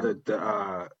think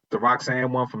the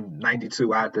Roxanne one from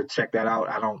 '92. I had to check that out.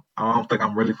 I don't think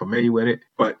I'm really familiar with it,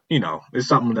 but it's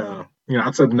something to I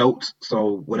took notes,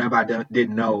 so whatever I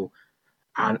didn't know.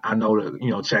 I know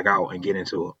to check out and get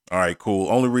into it. All right, cool.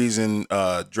 Only reason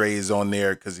Dre is on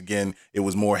there because again it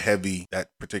was more heavy.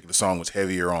 That particular song was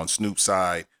heavier on Snoop's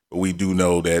side, but we do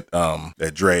know that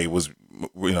that Dre was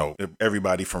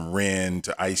everybody from Ren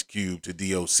to Ice Cube to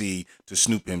DOC to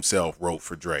Snoop himself wrote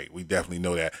for Dre. We definitely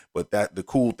know that. But the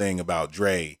cool thing about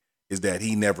Dre is that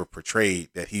he never portrayed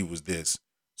that he was this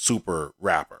super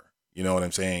rapper. You know what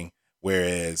I'm saying?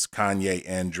 Whereas Kanye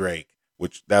and Drake,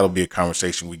 which that'll be a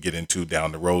conversation we get into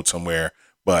down the road somewhere.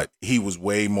 But he was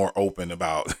way more open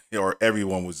about, or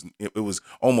everyone was, it was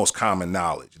almost common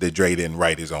knowledge that Dre didn't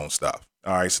write his own stuff.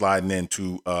 All right, sliding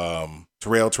into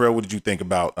Tyrell. Tyrell, what did you think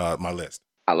about my list?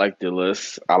 I like the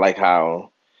list. I like how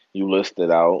you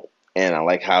listed out, and I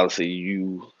like how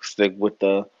you stick with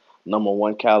the number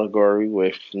 1 category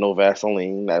with No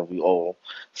Vaseline, that we all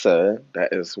said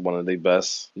that is one of the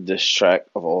best diss track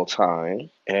of all time.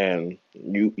 And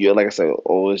you like I said,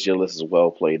 always your list is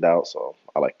well played out, so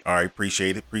I like it. All right,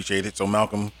 appreciate it. So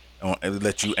Malcolm, I'll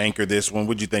let you anchor this one.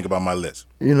 What'd you think about my list?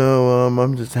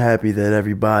 I'm just happy that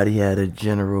everybody had a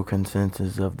general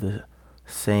consensus of the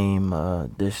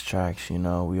same diss tracks. You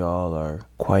know, we all are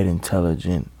quite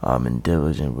intelligent and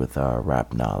diligent with our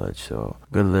rap knowledge. So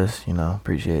good list. You know,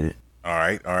 appreciate it. All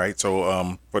right.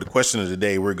 So for the question of the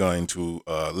day, we're going to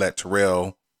let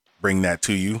Tyrell bring that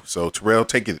to you. So Tyrell,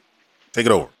 take it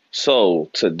over. So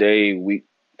today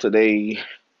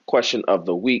question of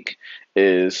the week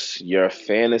is your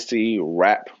fantasy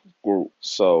rap group.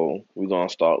 So we're gonna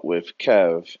start with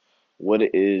Kev. What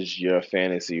is your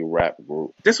fantasy rap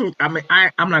group? This was, I mean,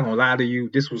 I'm not gonna lie to you.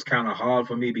 This was kind of hard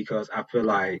for me because I feel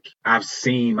like I've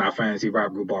seen my fantasy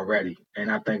rap group already,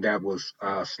 and I think that was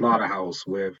Slaughterhouse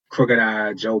with Crooked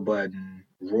Eye, Joe Budden,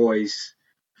 Royce,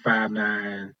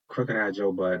 5'9", Crooked Eye,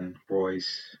 Joe Budden,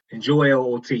 Royce, and Joel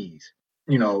Ortiz.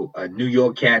 You know, a New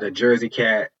York cat, a Jersey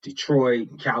cat,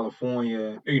 Detroit,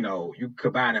 California. You know, you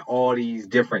combining all these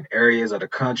different areas of the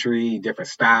country, different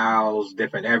styles,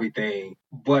 different everything.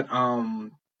 But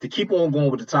to keep on going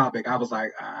with the topic, I was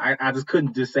like, I just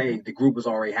couldn't just say the group has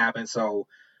already happened. So,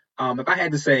 if I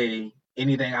had to say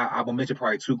anything, I would mention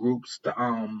probably two groups.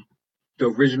 The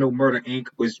original Murder Inc.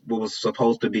 was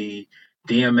supposed to be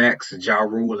DMX, Ja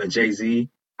Rule, and Jay Z.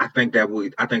 I think they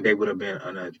would have been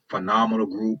a phenomenal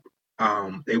group.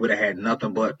 They would have had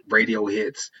nothing but radio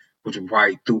hits, which would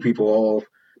probably threw people off.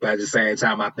 But at the same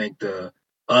time, I think the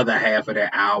other half of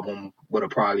that album would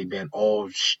have probably been all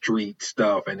street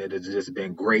stuff, and it would have just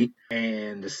been great.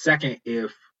 And the second,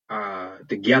 if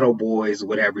the Ghetto Boys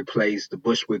would have replaced the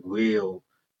Bushwick Wheel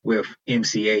with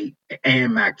MC8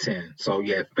 and Mac 10. So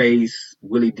yeah, Face,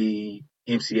 Willie D,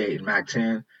 MC8, and Mac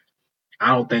 10.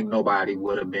 I don't think nobody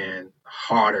would have been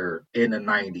harder in the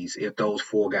 90s if those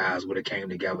four guys would have came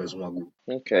together as one group.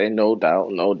 Okay, no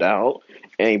doubt, no doubt.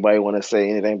 Anybody want to say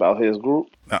anything about his group?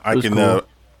 Now, Cool.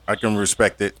 I can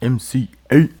respect it.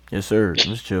 MC8. Yes, sir.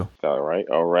 Let's chill. All right,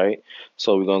 all right.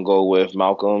 So we're gonna go with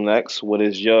Malcolm next. What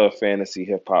is your fantasy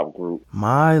hip hop group?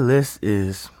 My list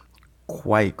is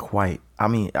quite. I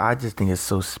mean, I just think it's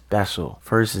so special.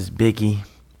 First is Biggie.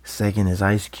 Second is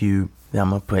Ice Cube. Then I'm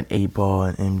gonna put 8 Ball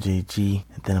and MJG,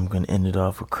 and then I'm gonna end it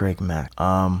off with Craig Mack.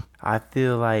 I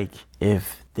feel like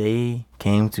if they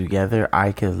came together,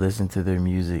 I could listen to their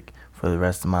music for the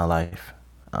rest of my life,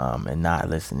 and not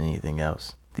listen to anything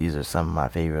else. These are some of my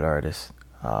favorite artists,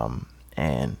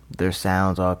 and their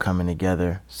sounds all coming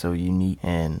together so unique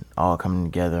and all coming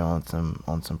together on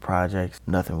some projects.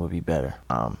 Nothing would be better.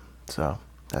 So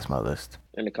that's my list.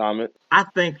 In the comments. I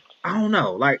don't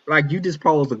know. Like you just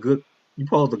posed a good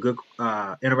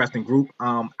interesting group.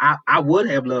 I would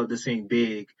have loved to see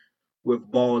Big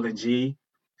with Ball and G.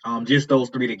 Just those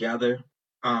three together.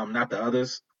 Not the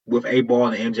others. With 8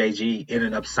 Ball and MJG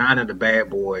ending up signing the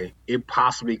Bad Boy. It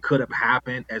possibly could have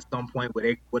happened at some point where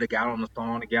they would have got on the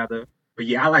song together. But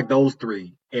yeah, I like those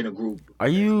three in a group.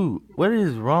 What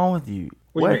is wrong with you?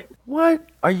 What do you mean? What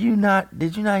are you not?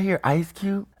 Did you not hear Ice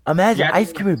Cube? Imagine Yeah,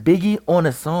 Ice Cube and Biggie on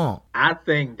a song. I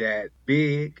think that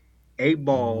Big, 8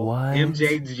 Ball, What?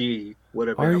 MJG would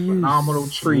have Are been a you phenomenal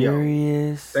trio.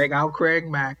 serious? Take out Craig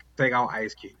Mack, take out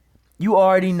Ice Cube. You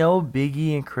already know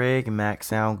Biggie and Craig and Mac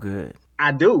sound good.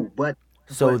 I do, but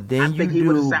So but then I you think he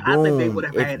would have. do I think they boom. would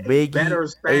have If had a Biggie, better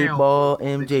 8 Ball,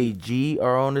 sound. MJG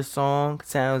are on the song,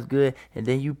 sounds good, and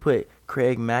then you put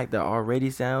Craig Mack that already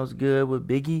sounds good with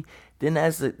Biggie, then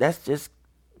that's just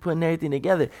putting everything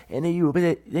together. And then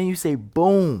you say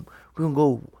boom, we're gonna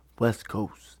go West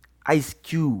Coast. Ice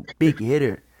Cube, big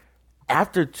hitter.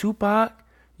 After Tupac,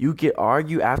 you could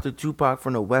argue after Tupac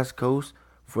from the West Coast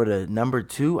for the number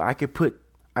two. I could put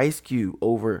Ice Cube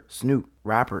over Snoop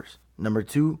rappers. Number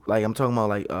two, like I'm talking about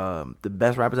like the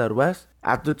best rappers out of the West.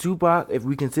 After Tupac, if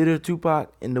we consider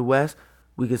Tupac in the West,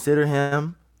 we consider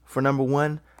him for number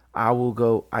one. I will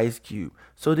go Ice Cube.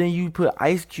 So then you put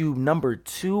Ice Cube number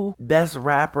two, best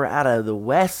rapper out of the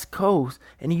West Coast,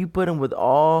 and you put him with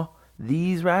all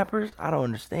these rappers. I don't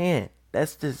understand.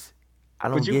 That's just I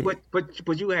don't get it.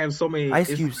 But you have so many. Ice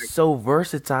It's Cube's like, so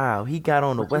versatile. He got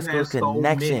on the but you West have Coast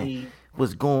connection.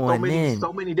 Was going in.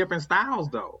 so many different styles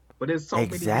though. But there's so many.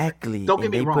 Exactly. Don't get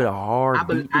And me they wrong. put a hard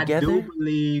beat I do together.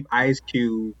 believe Ice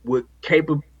Cube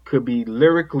could be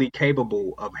lyrically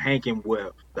capable of hanging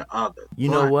with the others. You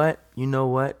know what?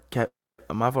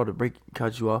 My fault to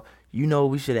cut you off. You know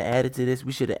we should have added to this.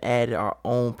 We should have added our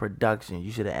own production.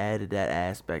 You should have added that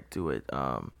aspect to it,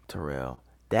 Tyrell.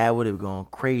 That would have gone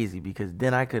crazy because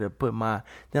then I could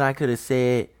have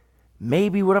said,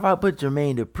 maybe what if I put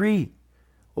Jermaine Dupri?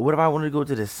 Or what if I wanted to go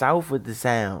to the South with the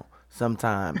sound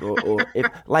sometimes? Or if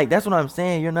like that's what I'm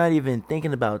saying. You're not even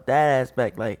thinking about that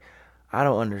aspect. Like I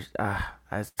don't understand.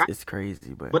 It's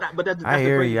crazy, but that's I the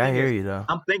hear crazy you. I thing hear is, you though.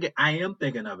 I am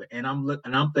thinking of it, and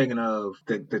I'm thinking of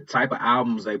the type of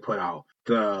albums they put out,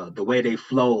 the way they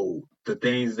flow, the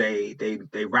things they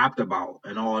rapped about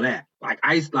and all that. Like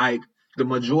the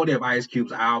majority of Ice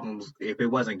Cube's albums, if it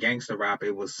wasn't gangster rap,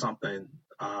 it was something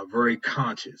very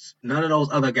conscious. None of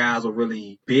those other guys were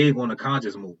really big on the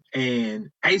conscious move. And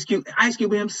Ice Cube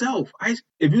himself,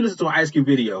 if you listen to an Ice Cube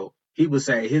video, he would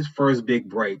say his first big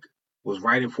break was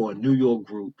writing for a New York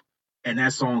group, and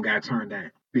that song got turned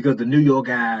down because the New York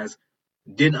guys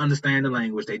didn't understand the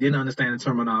language, they didn't understand the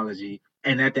terminology,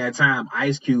 and at that time,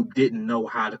 Ice Cube didn't know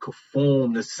how to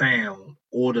conform the sound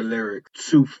or the lyric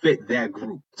to fit that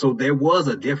group. So there was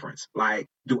a difference. Like,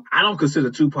 I don't consider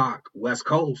Tupac West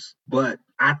Coast, but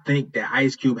I think that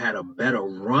Ice Cube had a better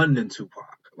run than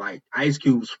Tupac. Like, Ice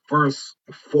Cube's first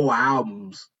 4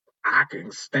 albums, I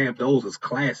can stamp those as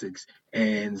classics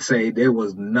and say there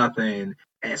was nothing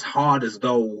as hard as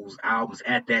those albums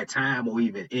at that time or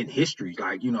even in history,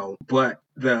 like, but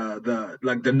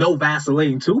the No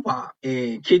Vaseline Tupac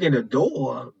and Kicking the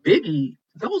Door Biggie,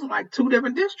 those are like 2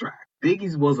 different diss tracks.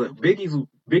 Biggie's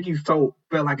felt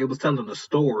like it was telling a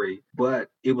story, but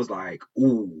it was like,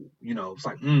 ooh, it's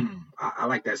like, I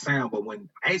like that sound. But when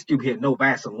Ice Cube hit No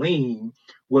Vaseline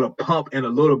with a pump and a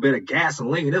little bit of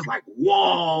gasoline, it's like,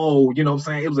 whoa, you know what I'm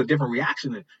saying? It was a different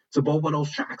reaction to both of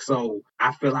those tracks. So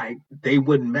I feel like they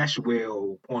wouldn't mesh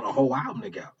well on a whole album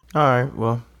together. All right,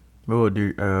 well, we'll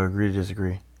agree to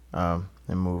disagree and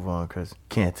move on, because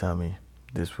can't tell me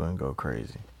this wouldn't go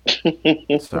crazy.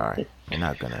 Sorry, you're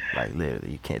not gonna, like,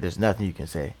 literally, you can't, there's nothing you can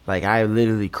say. Like, I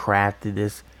literally crafted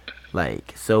this,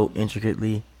 like, so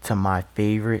intricately to my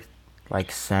favorite,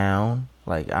 like, sound.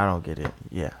 Like, I don't get it.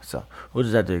 Yeah, so we'll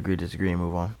just have to agree to disagree and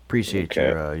move on. Appreciate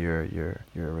your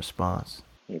response.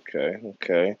 Okay.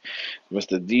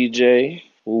 Mr. DJ,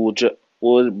 what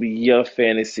would be your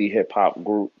fantasy hip hop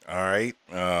group? All right.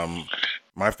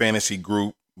 My fantasy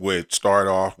group would start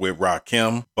off with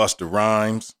Rakim, Busta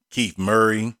Rhymes, Keith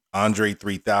Murray, Andre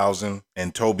 3000,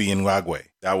 and Toby Nwagwe.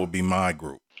 That would be my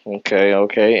group.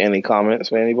 Okay. Any comments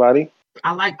for anybody?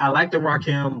 I like the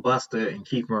Rakim, Busta, and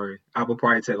Keith Murray. I would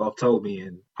probably take off Toby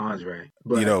and Andre.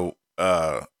 But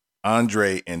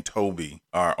Andre and Toby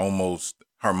are almost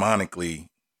harmonically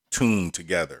tuned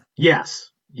together.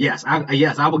 Yes,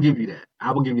 I will give you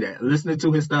that. Listening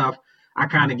to his stuff, I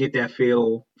kind of get that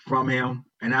feel from him,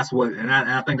 and I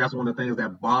think that's one of the things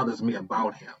that bothers me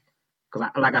about him. Because,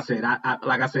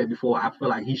 like I said before, I feel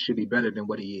like he should be better than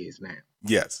what he is now.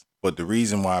 Yes, but the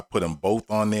reason why I put them both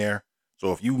on there,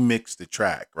 so if you mix the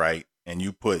track, right, and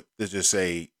you put, let's just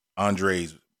say,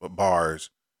 Andre's bars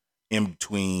in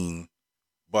between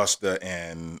Busta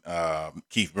and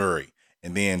Keith Murray,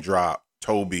 and then drop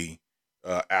Toby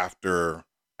after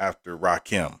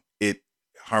Rakim, it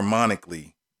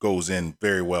harmonically goes in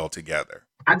very well together.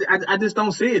 I just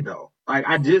don't see it though. Like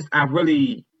I'm like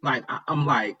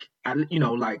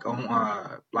on like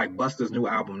Busta's new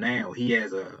album now, he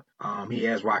has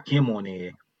Rakim on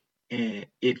there, and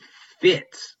it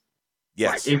fits.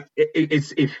 Yes, like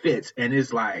it fits, and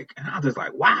it's like, and I'm just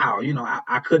like, wow,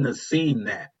 I couldn't have seen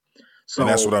that. So and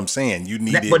that's what I'm saying. You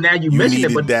needed, but now you mentioned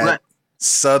it, but that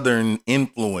Southern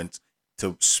influence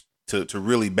to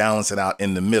really balance it out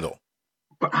in the middle.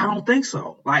 But I don't think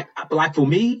so. Like for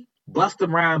me,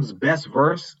 Busta Rhymes' best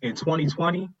verse in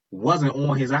 2020 wasn't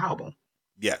on his album.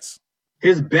 Yes.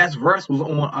 His best verse was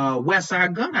on West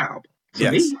Side Gun album.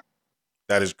 To me.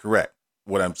 That is correct.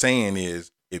 What I'm saying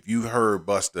is, if you heard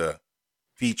Busta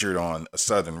featured on a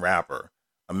Southern rapper,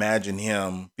 imagine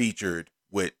him featured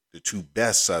with the 2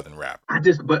 best Southern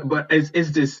rappers. But it's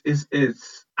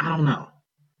I don't know.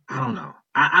 I don't know.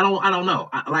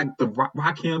 I like the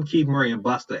Rakim, Keith Murray, and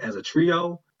Busta as a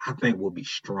trio. I think will be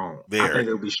strong. I think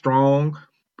it'll be strong.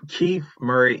 Keith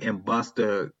Murray and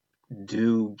Busta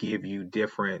do give you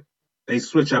different. They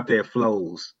switch up their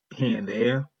flows here and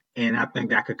there, and I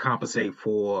think that could compensate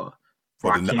for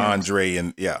the Andre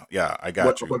and I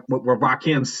got you. With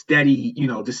Rakim's steady,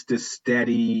 just this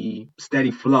steady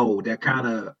flow that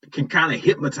can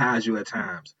hypnotize you at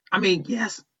times. I mean,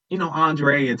 yes,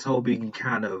 Andre and Toby can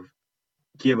kind of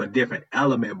give a different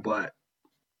element, but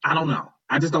I don't know.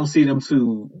 I just don't see them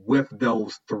two with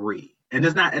those 3. And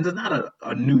it's not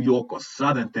a New York or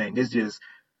Southern thing. It's just,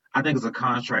 I think it's a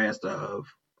contrast of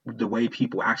the way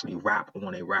people actually rap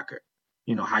on a record.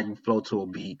 How you flow to a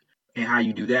beat and how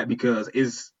you do that, because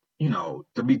it's, to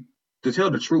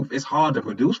tell the truth, it's hard to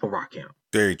produce for Rakim.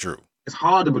 Very true. It's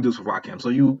hard to produce for Rakim. So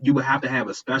you would have to have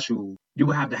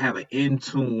an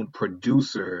in-tune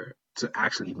producer to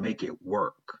actually make it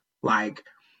work. Like,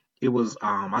 it was,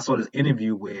 I saw this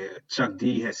interview where Chuck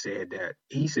D had said that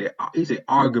he said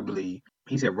arguably,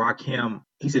 Rakim,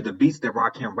 the beats that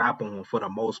Rakim rap on, for the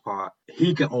most part,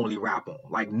 he can only rap on.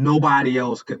 Like, nobody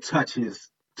else could touch his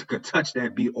could touch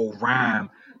that beat or rhyme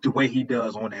the way he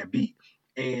does on that beat.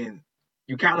 And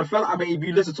you kind of felt, I mean, if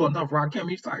you listen to enough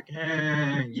Rakim, it's like,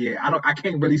 yeah, I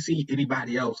can't really see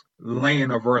anybody else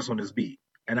laying a verse on this beat.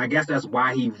 And I guess that's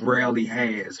why he rarely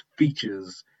has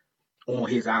features on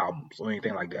his albums or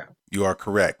anything like that. You are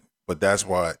correct, but that's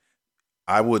why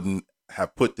I wouldn't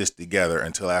have put this together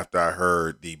until after I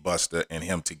heard the Busta and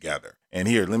him together. And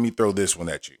here, let me throw this one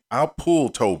at you. I'll pull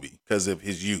Toby because of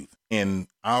his youth, and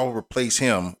I'll replace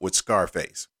him with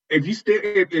Scarface. If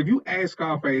you add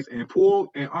Scarface and pull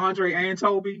and Andre and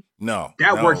Toby, no,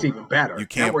 works even better. You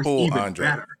can't pull Andre.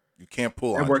 Better. You can't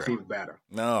pull That Andre. works even better.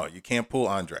 No, you can't pull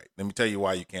Andre. Let me tell you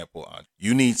why you can't pull Andre.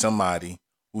 You need somebody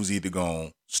who's either going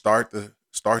to start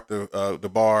the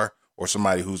bar, or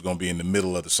somebody who's going to be in the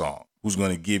middle of the song, who's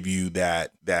going to give you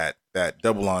that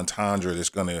double entendre that's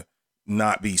going to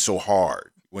not be so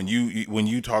hard. When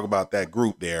you talk about that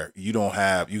group there, you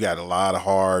got a lot of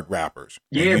hard rappers.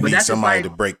 Yeah, you but need that's somebody to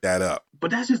break that up.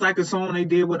 But that's just like the song they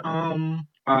did with UGK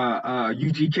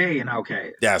and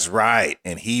Outkast. That's right,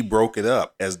 and he broke it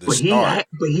up as the start.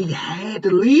 But he had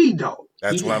to lead though.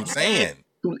 That's what I'm saying.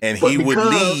 And he would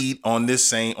lead on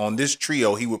this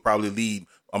trio. He would probably lead.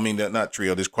 I mean, not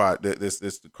trio. This quintet.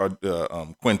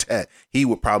 He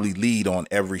would probably lead on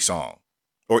every song,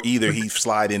 or either he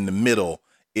slide in the middle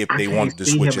if they wanted to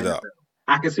switch it up.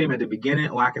 I can see him at the beginning,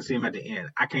 or I can see him at the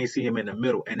end. I can't see him in the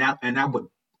middle, and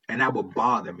that would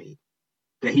bother me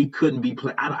that he couldn't be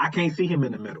played. I can't see him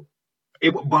in the middle.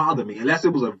 It would bother me unless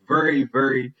it was a very,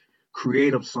 very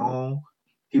creative song.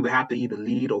 He would have to either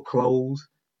lead or close.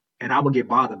 And I would get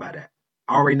bothered by that.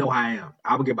 I already know how I am.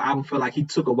 I would feel like he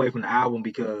took away from the album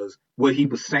because what he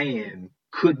was saying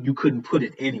you couldn't put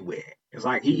it anywhere. It's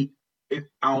like I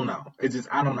don't know. It's just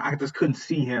I don't know. I just couldn't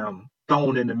see him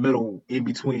thrown in the middle in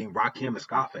between Rakim and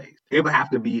Scarface. It would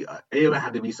have to be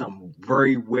something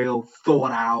very well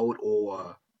thought out,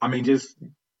 or I mean just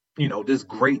this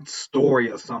great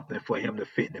story or something for him to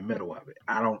fit in the middle of it.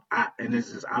 I don't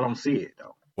see it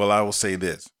though. Well, I will say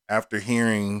this. After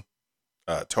hearing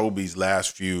Toby's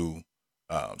last few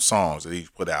songs that he's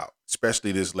put out,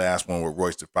 especially this last one with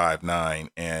Royce da 5'9"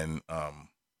 and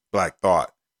Black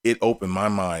Thought, it opened my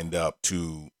mind up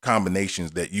to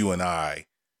combinations that you and I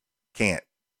can't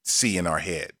see in our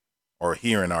head or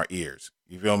hear in our ears.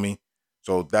 You feel me?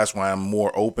 So that's why I'm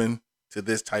more open to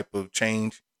this type of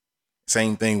change.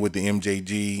 Same thing with the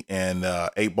MJG and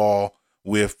 8 Ball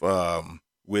with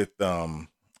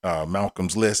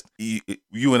Malcolm's List.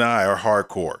 You and I are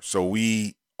hardcore, so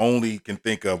we only can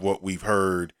think of what we've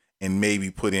heard and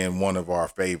maybe put in one of our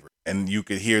favorites. And you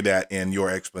could hear that in your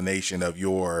explanation of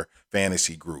your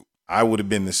fantasy group. I would have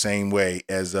been the same way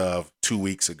as of 2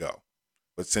 weeks ago.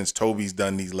 But since Toby's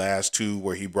done these last two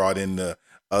where he brought in the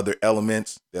other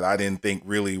elements that I didn't think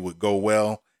really would go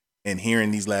well, and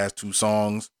hearing these last two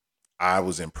songs, I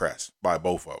was impressed by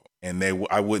both of them. And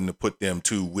I wouldn't have put them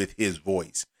two with his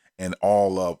voice. And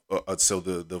all of so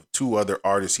the two other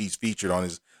artists he's featured on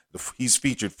he's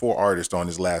featured 4 artists on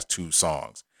his last 2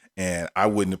 songs, and I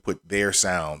wouldn't have put their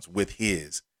sounds with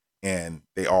his, and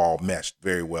they all meshed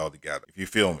very well together. If you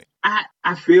feel me,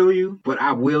 I feel you, but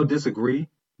I will disagree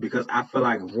because I feel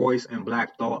like Royce and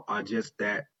Black Thought are just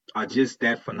that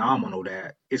phenomenal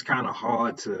that it's kind of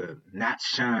hard to not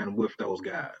shine with those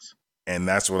guys. And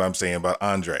that's what I'm saying about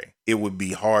Andre. It would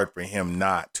be hard for him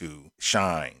not to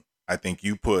shine. I think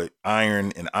you put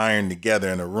iron and iron together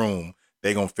in a room,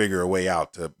 they're going to figure a way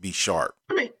out to be sharp.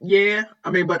 I mean, yeah.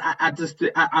 I mean, but I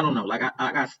don't know. Like,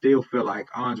 I still feel like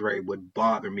Andre would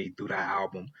bother me through that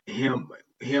album. Him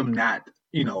not,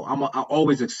 I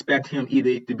always expect him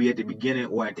either to be at the beginning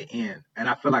or at the end. And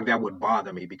I feel like that would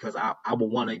bother me because I would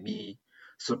want to be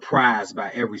surprised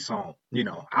by every song.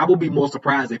 I would be more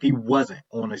surprised if he wasn't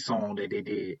on a song that they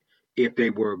did, if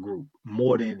they were a group,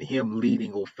 more than him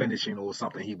leading or finishing or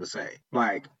something he would say.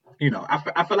 Like,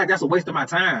 I feel like that's a waste of my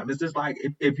time. It's just like,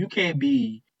 if we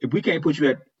can't put you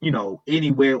at,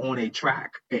 anywhere on a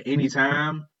track at any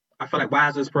time, I feel like, why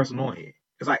is this person on here?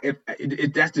 It's like,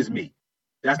 if that's just me.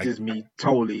 That's just me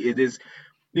totally. It is,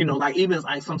 like even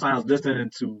like sometimes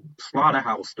listening to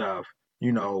Slaughterhouse stuff,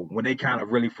 when they kind of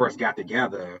really first got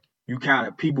together,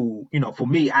 people, for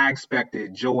me, I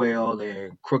expected Joel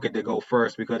and Crooked to go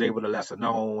first because they were the lesser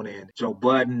known, and Joe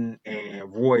Budden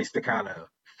and Royce to kind of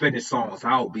finish songs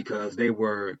out because they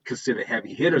were considered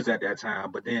heavy hitters at that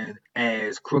time. But then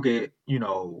as Crooked,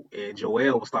 and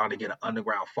Joel was starting to get an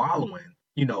underground following,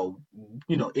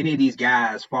 any of these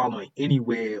guys following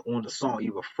anywhere on the song,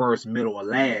 either first, middle, or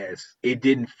last, it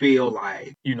didn't feel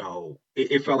like,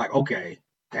 it felt like, okay,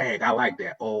 dang, I like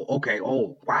that. Oh, okay.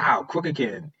 Oh, wow. Crooked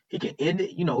he can end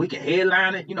it. He can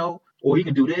headline it. or he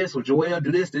can do this, or Joel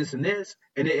do this, and this,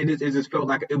 and it just felt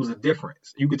like it was a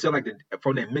difference. You could tell like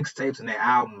from their mixtapes and their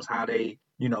albums how they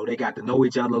they got to know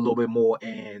each other a little bit more,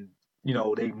 and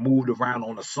they moved around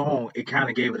on the song. It kind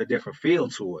of gave it a different feel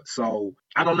to it. So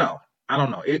I don't know. I don't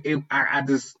know.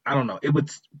 I don't know. It would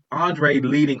Andre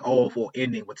leading off or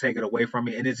ending would take it away from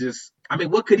me, and it's just I mean,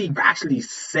 what could he actually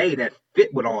say that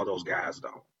fit with all those guys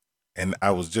though? And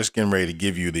I was just getting ready to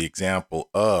give you the example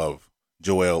of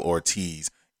Joel Ortiz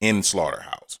in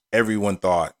Slaughterhouse. Everyone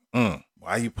thought, why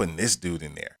are you putting this dude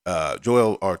in there?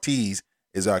 Joel Ortiz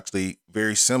is actually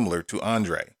very similar to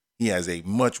Andre. He has a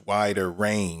much wider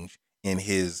range in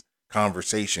his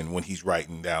conversation when he's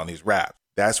writing down his rap.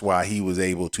 That's why he was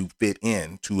able to fit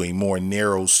into a more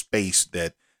narrow space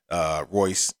that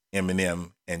Royce,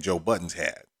 Eminem, and Joe Buttons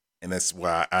had. And that's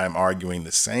why I'm arguing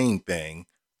the same thing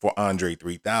for Andre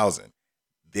 3000.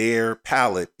 Their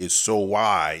palette is so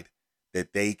wide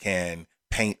that they can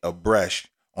paint a brush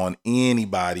on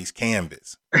anybody's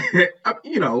canvas. I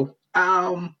mean,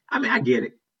 I get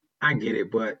it,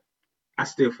 but I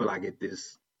still feel like I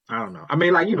don't know. I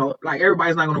mean, like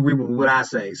everybody's not going to agree with what I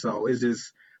say. So it's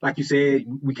just, like you said,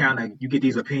 you get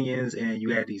these opinions and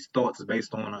you have these thoughts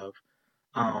based on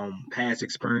past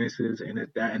experiences, and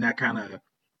that kind of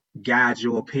guides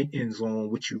your opinions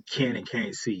on what you can and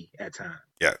can't see at times.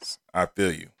 Yes, I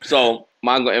feel you. So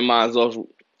mine's also,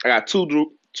 I got two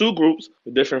groups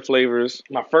with different flavors.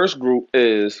 My first group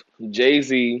is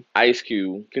Jay-Z, Ice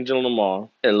Cube, Kendrick Lamar,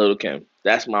 and Lil' Kim.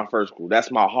 That's my first group.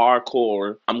 That's my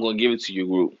hardcore, I'm going to give it to you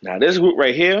group. Now, this group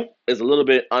right here is a little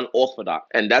bit unorthodox,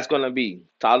 and that's going to be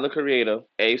Tyler, the Creator,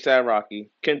 A$AP Rocky,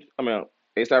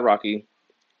 A$AP Rocky,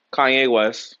 Kanye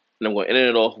West, and I'm going to end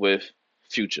it off with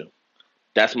Future.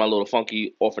 That's my little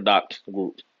funky orthodox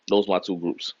group. Those are my two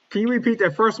groups. Can you repeat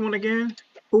that first one again?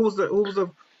 Who was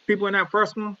the people in that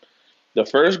first one? The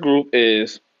first group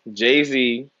is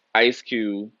Jay-Z, Ice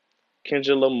Cube,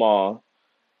 Kendrick Lamar,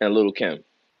 and Lil' Kim.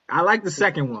 I like the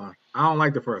second one. I don't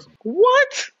like the first one.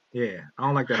 What? Yeah, I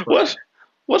don't like that first one.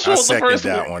 What's wrong with the first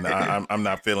that one? I'm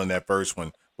not feeling that first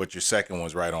one, but your second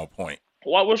one's right on point.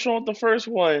 What's wrong with the first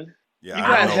one? Yeah, you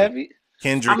got heavy.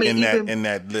 Kendrick in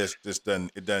that list just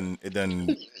doesn't.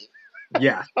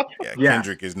 Yeah.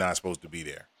 Kendrick is not supposed to be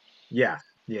there. Yeah.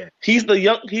 He's the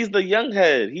young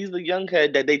head. He's the young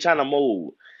head that they trying to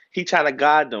mold. He trying to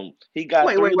guide them. He got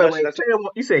wait.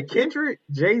 You said Kendrick,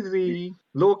 Jay-Z,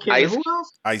 Lil' Kim, who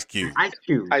else? Ice Cube. Ice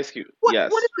Cube.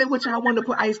 Yes. What is it with y'all want to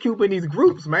put Ice Cube in these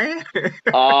groups, man?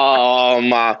 Oh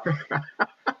my.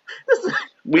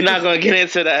 We're not gonna get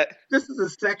into that. This is the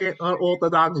second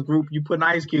unorthodox group you put an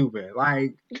Ice Cube in.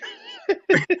 Like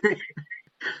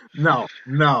No.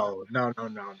 No.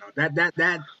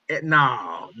 The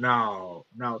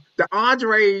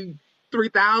Andre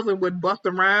 3000 with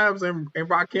Busta Rhymes and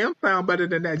Rakim sound better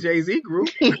than that Jay-Z group.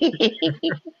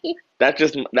 That's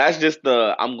just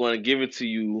the I'm going to give it to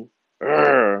you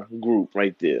group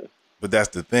right there. But that's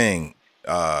the thing.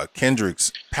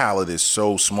 Kendrick's palette is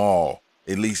so small,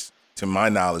 at least to my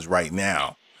knowledge right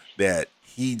now, that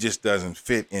he just doesn't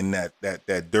fit in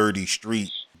that dirty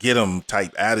street, get him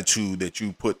type attitude that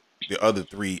you put the other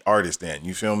three artists in.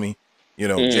 You feel me?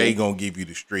 Jay gonna give you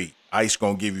the street. Ice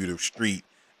gonna give you the street,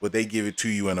 but they give it to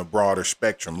you in a broader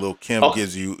spectrum. Lil' Kim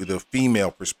gives you the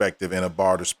female perspective in a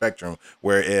broader spectrum,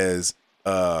 whereas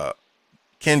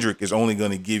Kendrick is only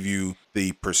going to give you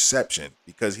the perception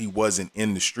because he wasn't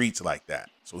in the streets like that.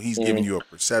 So he's giving you a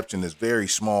perception that's very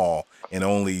small and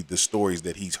only the stories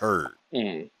that he's heard.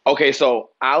 Okay, so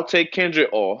I'll take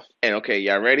Kendrick off. And okay,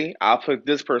 y'all ready? I'll put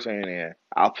this person in there.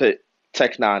 I'll put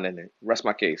Tech Nine in it. Rest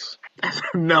my case.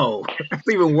 No, that's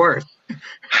even worse.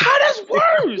 How that's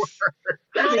worse?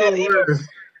 That's even worse.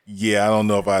 Yeah, I don't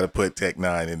know if I'd have put Tech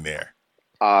Nine in there.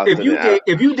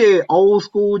 If you did old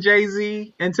school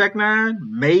Jay-Z and Tech Nine,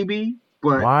 maybe.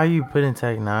 But why are you putting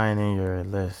Tech Nine in your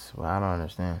list? Well, I don't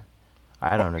understand.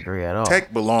 I don't agree at all.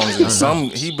 Tech belongs in some.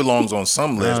 He belongs on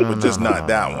some list, but just not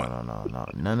that one. No.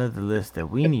 None of the lists that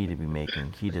we need to be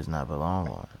making, he does not belong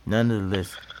on. None of the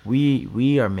lists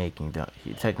we are making,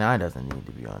 Tech Nine doesn't need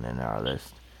to be on in our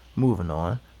list. Moving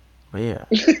on. But yeah,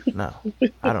 no,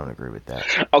 I don't agree with that.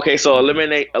 Okay, so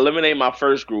eliminate my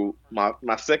first group. My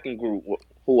second group,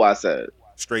 who I said.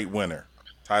 Straight winner.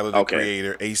 Tyler, the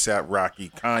Creator, A$AP Rocky,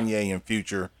 Kanye, and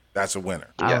Future. That's a winner.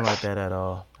 I don't like that at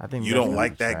all. I think you don't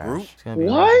like that trash. group. It's gonna be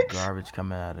what? Garbage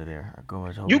coming out of there.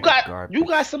 You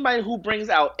got somebody who brings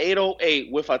out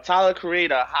 808 with a Tyler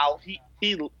Creator. How he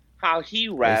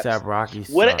raps. A$AP Rocky.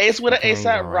 With an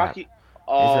A$AP Rocky. A$AP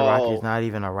Rocky is not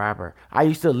even a rapper. I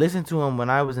used to listen to him when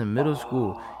I was in middle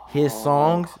school. His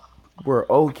songs were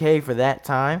okay for that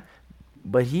time,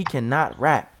 but he cannot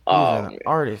rap. He's an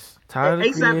artist. Tyler the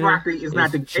ASAP Creator Rocky is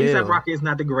not the chill. ASAP Rocky is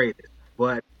not the greatest,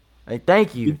 but hey,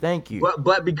 thank you.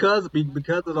 But because of Who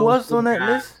those else on that guys,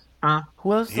 list? huh?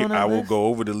 Who else Here, on that I will list? go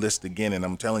over the list again, and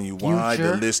I'm telling you why the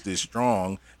Future. list is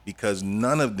strong, because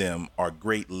none of them are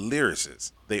great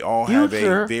lyricists. They all have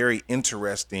Future. a very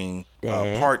interesting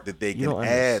Dad, part that they can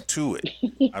add to it.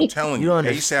 I'm telling You you, don't ASAP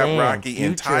understand. Rocky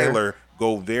and Future. Tyler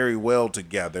go very well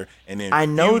together, and then I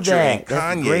know Future that. and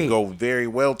That's Kanye great. go very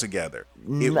well together. It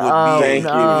No, would be Thank you.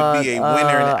 a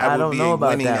winner, and I it would don't be know a about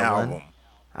winning that album. one.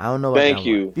 I don't know about Thank that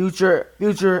you. one.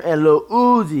 Future and Lil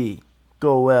Uzi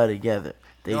go well together.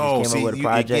 They just came up with a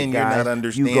project, again, guys. you're not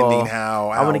understanding how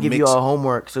I'm gonna give you mixed. all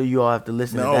homework, so you all have to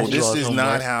listen. No, That's this y'all's is homework.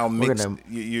 not how mixed. Gonna,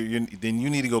 Then you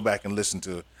need to go back and listen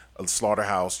to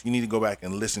Slaughterhouse. You need to go back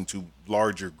and listen to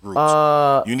larger groups.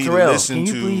 You need Tyrell, to listen can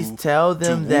you to please tell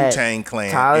them that Wu-Tang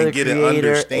Clan Tyler and get the Creator, an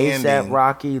understanding. ASAP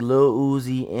Rocky, Lil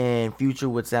Uzi, and Future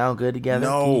would sound good together?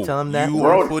 No, Can you tell them that? you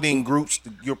are putting groups.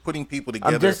 You're putting people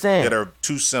together just saying. that are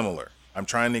too similar. I'm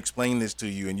trying to explain this to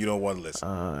you, and you don't want to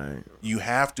listen. You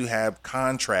have to have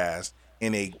contrast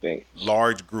in a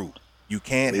large group. You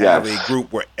can't have a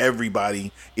group where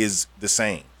everybody is the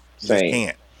same. You just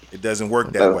can't. It doesn't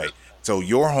work that way. So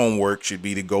your homework should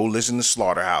be to go listen to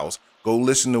Slaughterhouse, go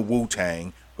listen to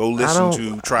Wu-Tang, go listen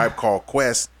to Tribe Called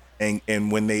Quest,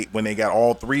 and when they got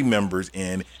all three members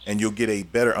in, and you'll get a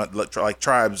better, like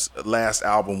Tribe's last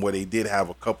album where they did have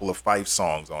a couple of Fife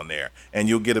songs on there, and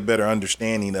you'll get a better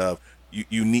understanding of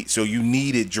you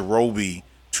needed Jerobi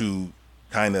to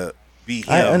kind of be him.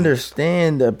 I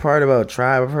understand the part about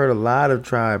Tribe. I've heard a lot of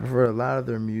Tribe. I've heard a lot of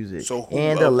their music. So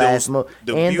and the most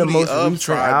recent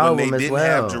Tribe album when they as didn't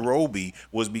well. have Jerobi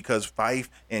was because Fife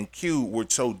and Q were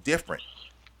so different,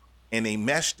 and they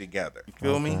meshed together. You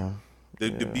feel me?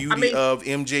 The beauty of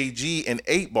MJG and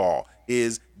 8 Ball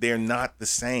is they're not the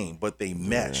same, but they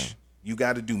mesh. You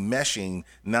got to do meshing.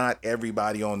 Not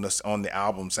everybody on the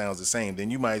album sounds the same.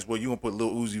 Then you might as well, you gonna put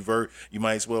Lil Uzi Vert. You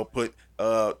might as well put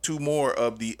two more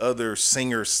of the other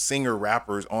singer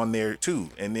rappers on there too,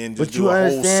 and then just do a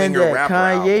whole singer rapper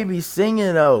Kanye album. be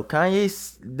singing though.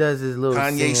 Kanye does his little.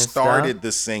 Kanye started stuff.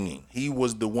 the singing. He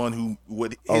was the one who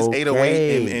would his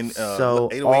 808 and so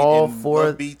 808 all and four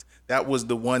Love Beats. That was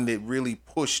the one that really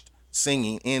pushed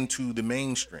singing into the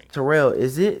mainstream. Tyrell,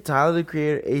 is it Tyler the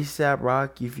Creator, ASAP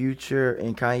Rocky, Future,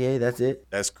 and Kanye? That's it?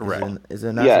 That's correct. Is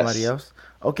there not somebody else?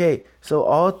 Okay, so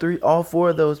all four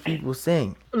of those people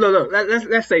sing. Look,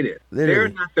 let's say this. Literally. They're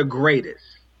not the greatest.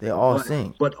 They all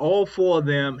sing. But all four of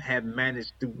them have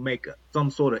managed to make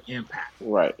some sort of impact.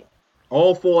 Right.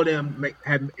 All four of them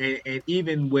and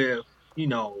even with,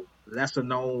 lesser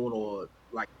known or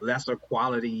like lesser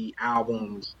quality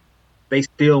albums, they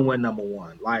still went number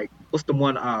one. Like, what's the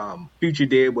one Future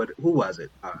did with, who was it?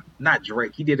 Not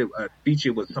Drake. He did a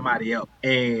feature with somebody else.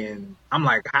 And I'm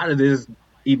like, how did this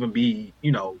even be,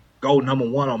 go number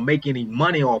one or make any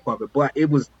money off of it? But it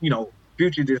was,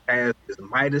 Future just has this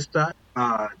Midas stuff.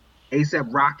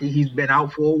 ASAP Rocky, he's been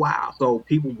out for a while, so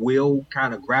people will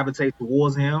kind of gravitate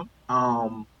towards him.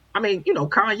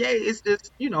 Kanye is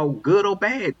just, good or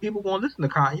bad. People gonna listen to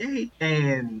Kanye,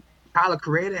 and Tyler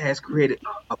Creator has created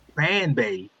a fan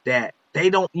base that they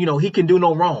don't, he can do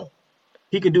no wrong.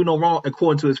 He can do no wrong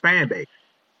according to his fan base.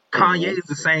 Kanye is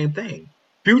the same thing.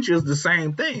 Future is the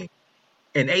same thing.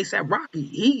 And ASAP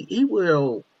Rocky,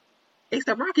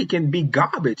 ASAP Rocky can be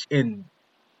garbage and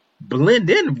blend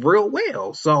in real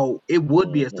well. So it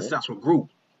would be a successful group.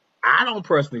 I don't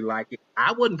personally like it.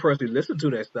 I wouldn't personally listen to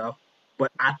that stuff,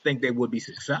 but I think they would be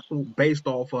successful based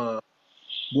off of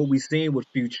what we've seen with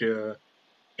Future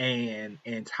and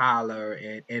Tyler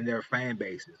and their fan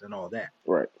bases and all that.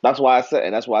 Right. That's why I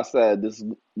said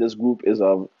this group is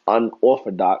an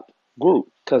unorthodox group,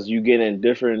 because you get in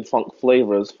different funk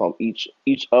flavors from each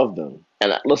of them.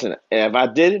 And listen, if I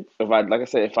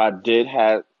did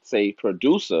have, say,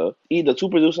 producer, either two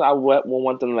producers I would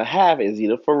want them to have is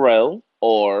either Pharrell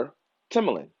or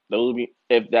Timbaland. Those would be,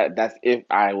 that's if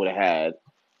I would have had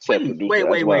said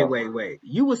producer as well. Wait.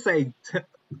 You would say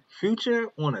Future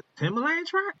on a Timbaland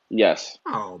track? Yes.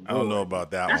 Oh, boy. I don't know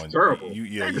about that That's one. Terrible.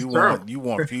 You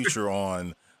want Future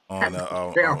on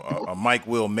a Mike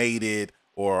Will Made It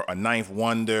or a Ninth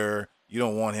Wonder. You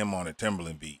don't want him on a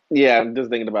Timbaland beat. Yeah, I'm just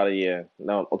thinking about it. Yeah.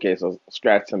 No. Okay. So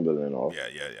scratch Timbaland off. Yeah.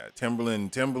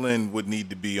 Timbaland would need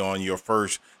to be on your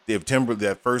first. If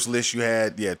that first list you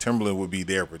had, Timbaland would be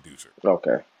their producer.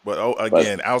 Okay. But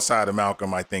outside of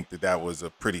Malcolm, I think that was a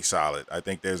pretty solid. I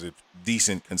think there's a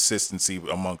decent consistency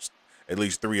amongst at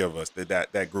least three of us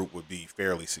that group would be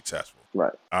fairly successful.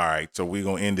 Right. All right. So we're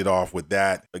gonna end it off with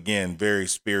that. Again, very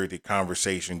spirited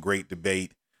conversation, great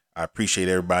debate. I appreciate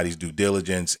everybody's due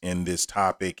diligence in this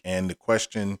topic and the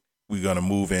question. We're going to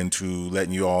move into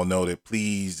letting you all know that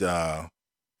please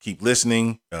keep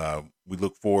listening. We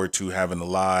look forward to having a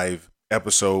live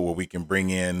episode where we can bring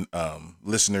in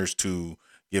listeners to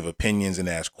give opinions and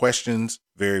ask questions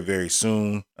very, very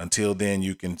soon. Until then,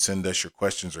 you can send us your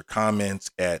questions or comments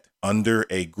at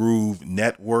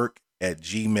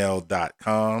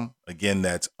underagroovenetwork@gmail.com. Again,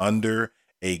 that's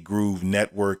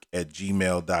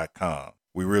underagroovenetwork@gmail.com.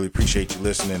 We really appreciate you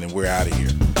listening, and we're out of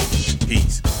here.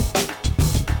 Peace.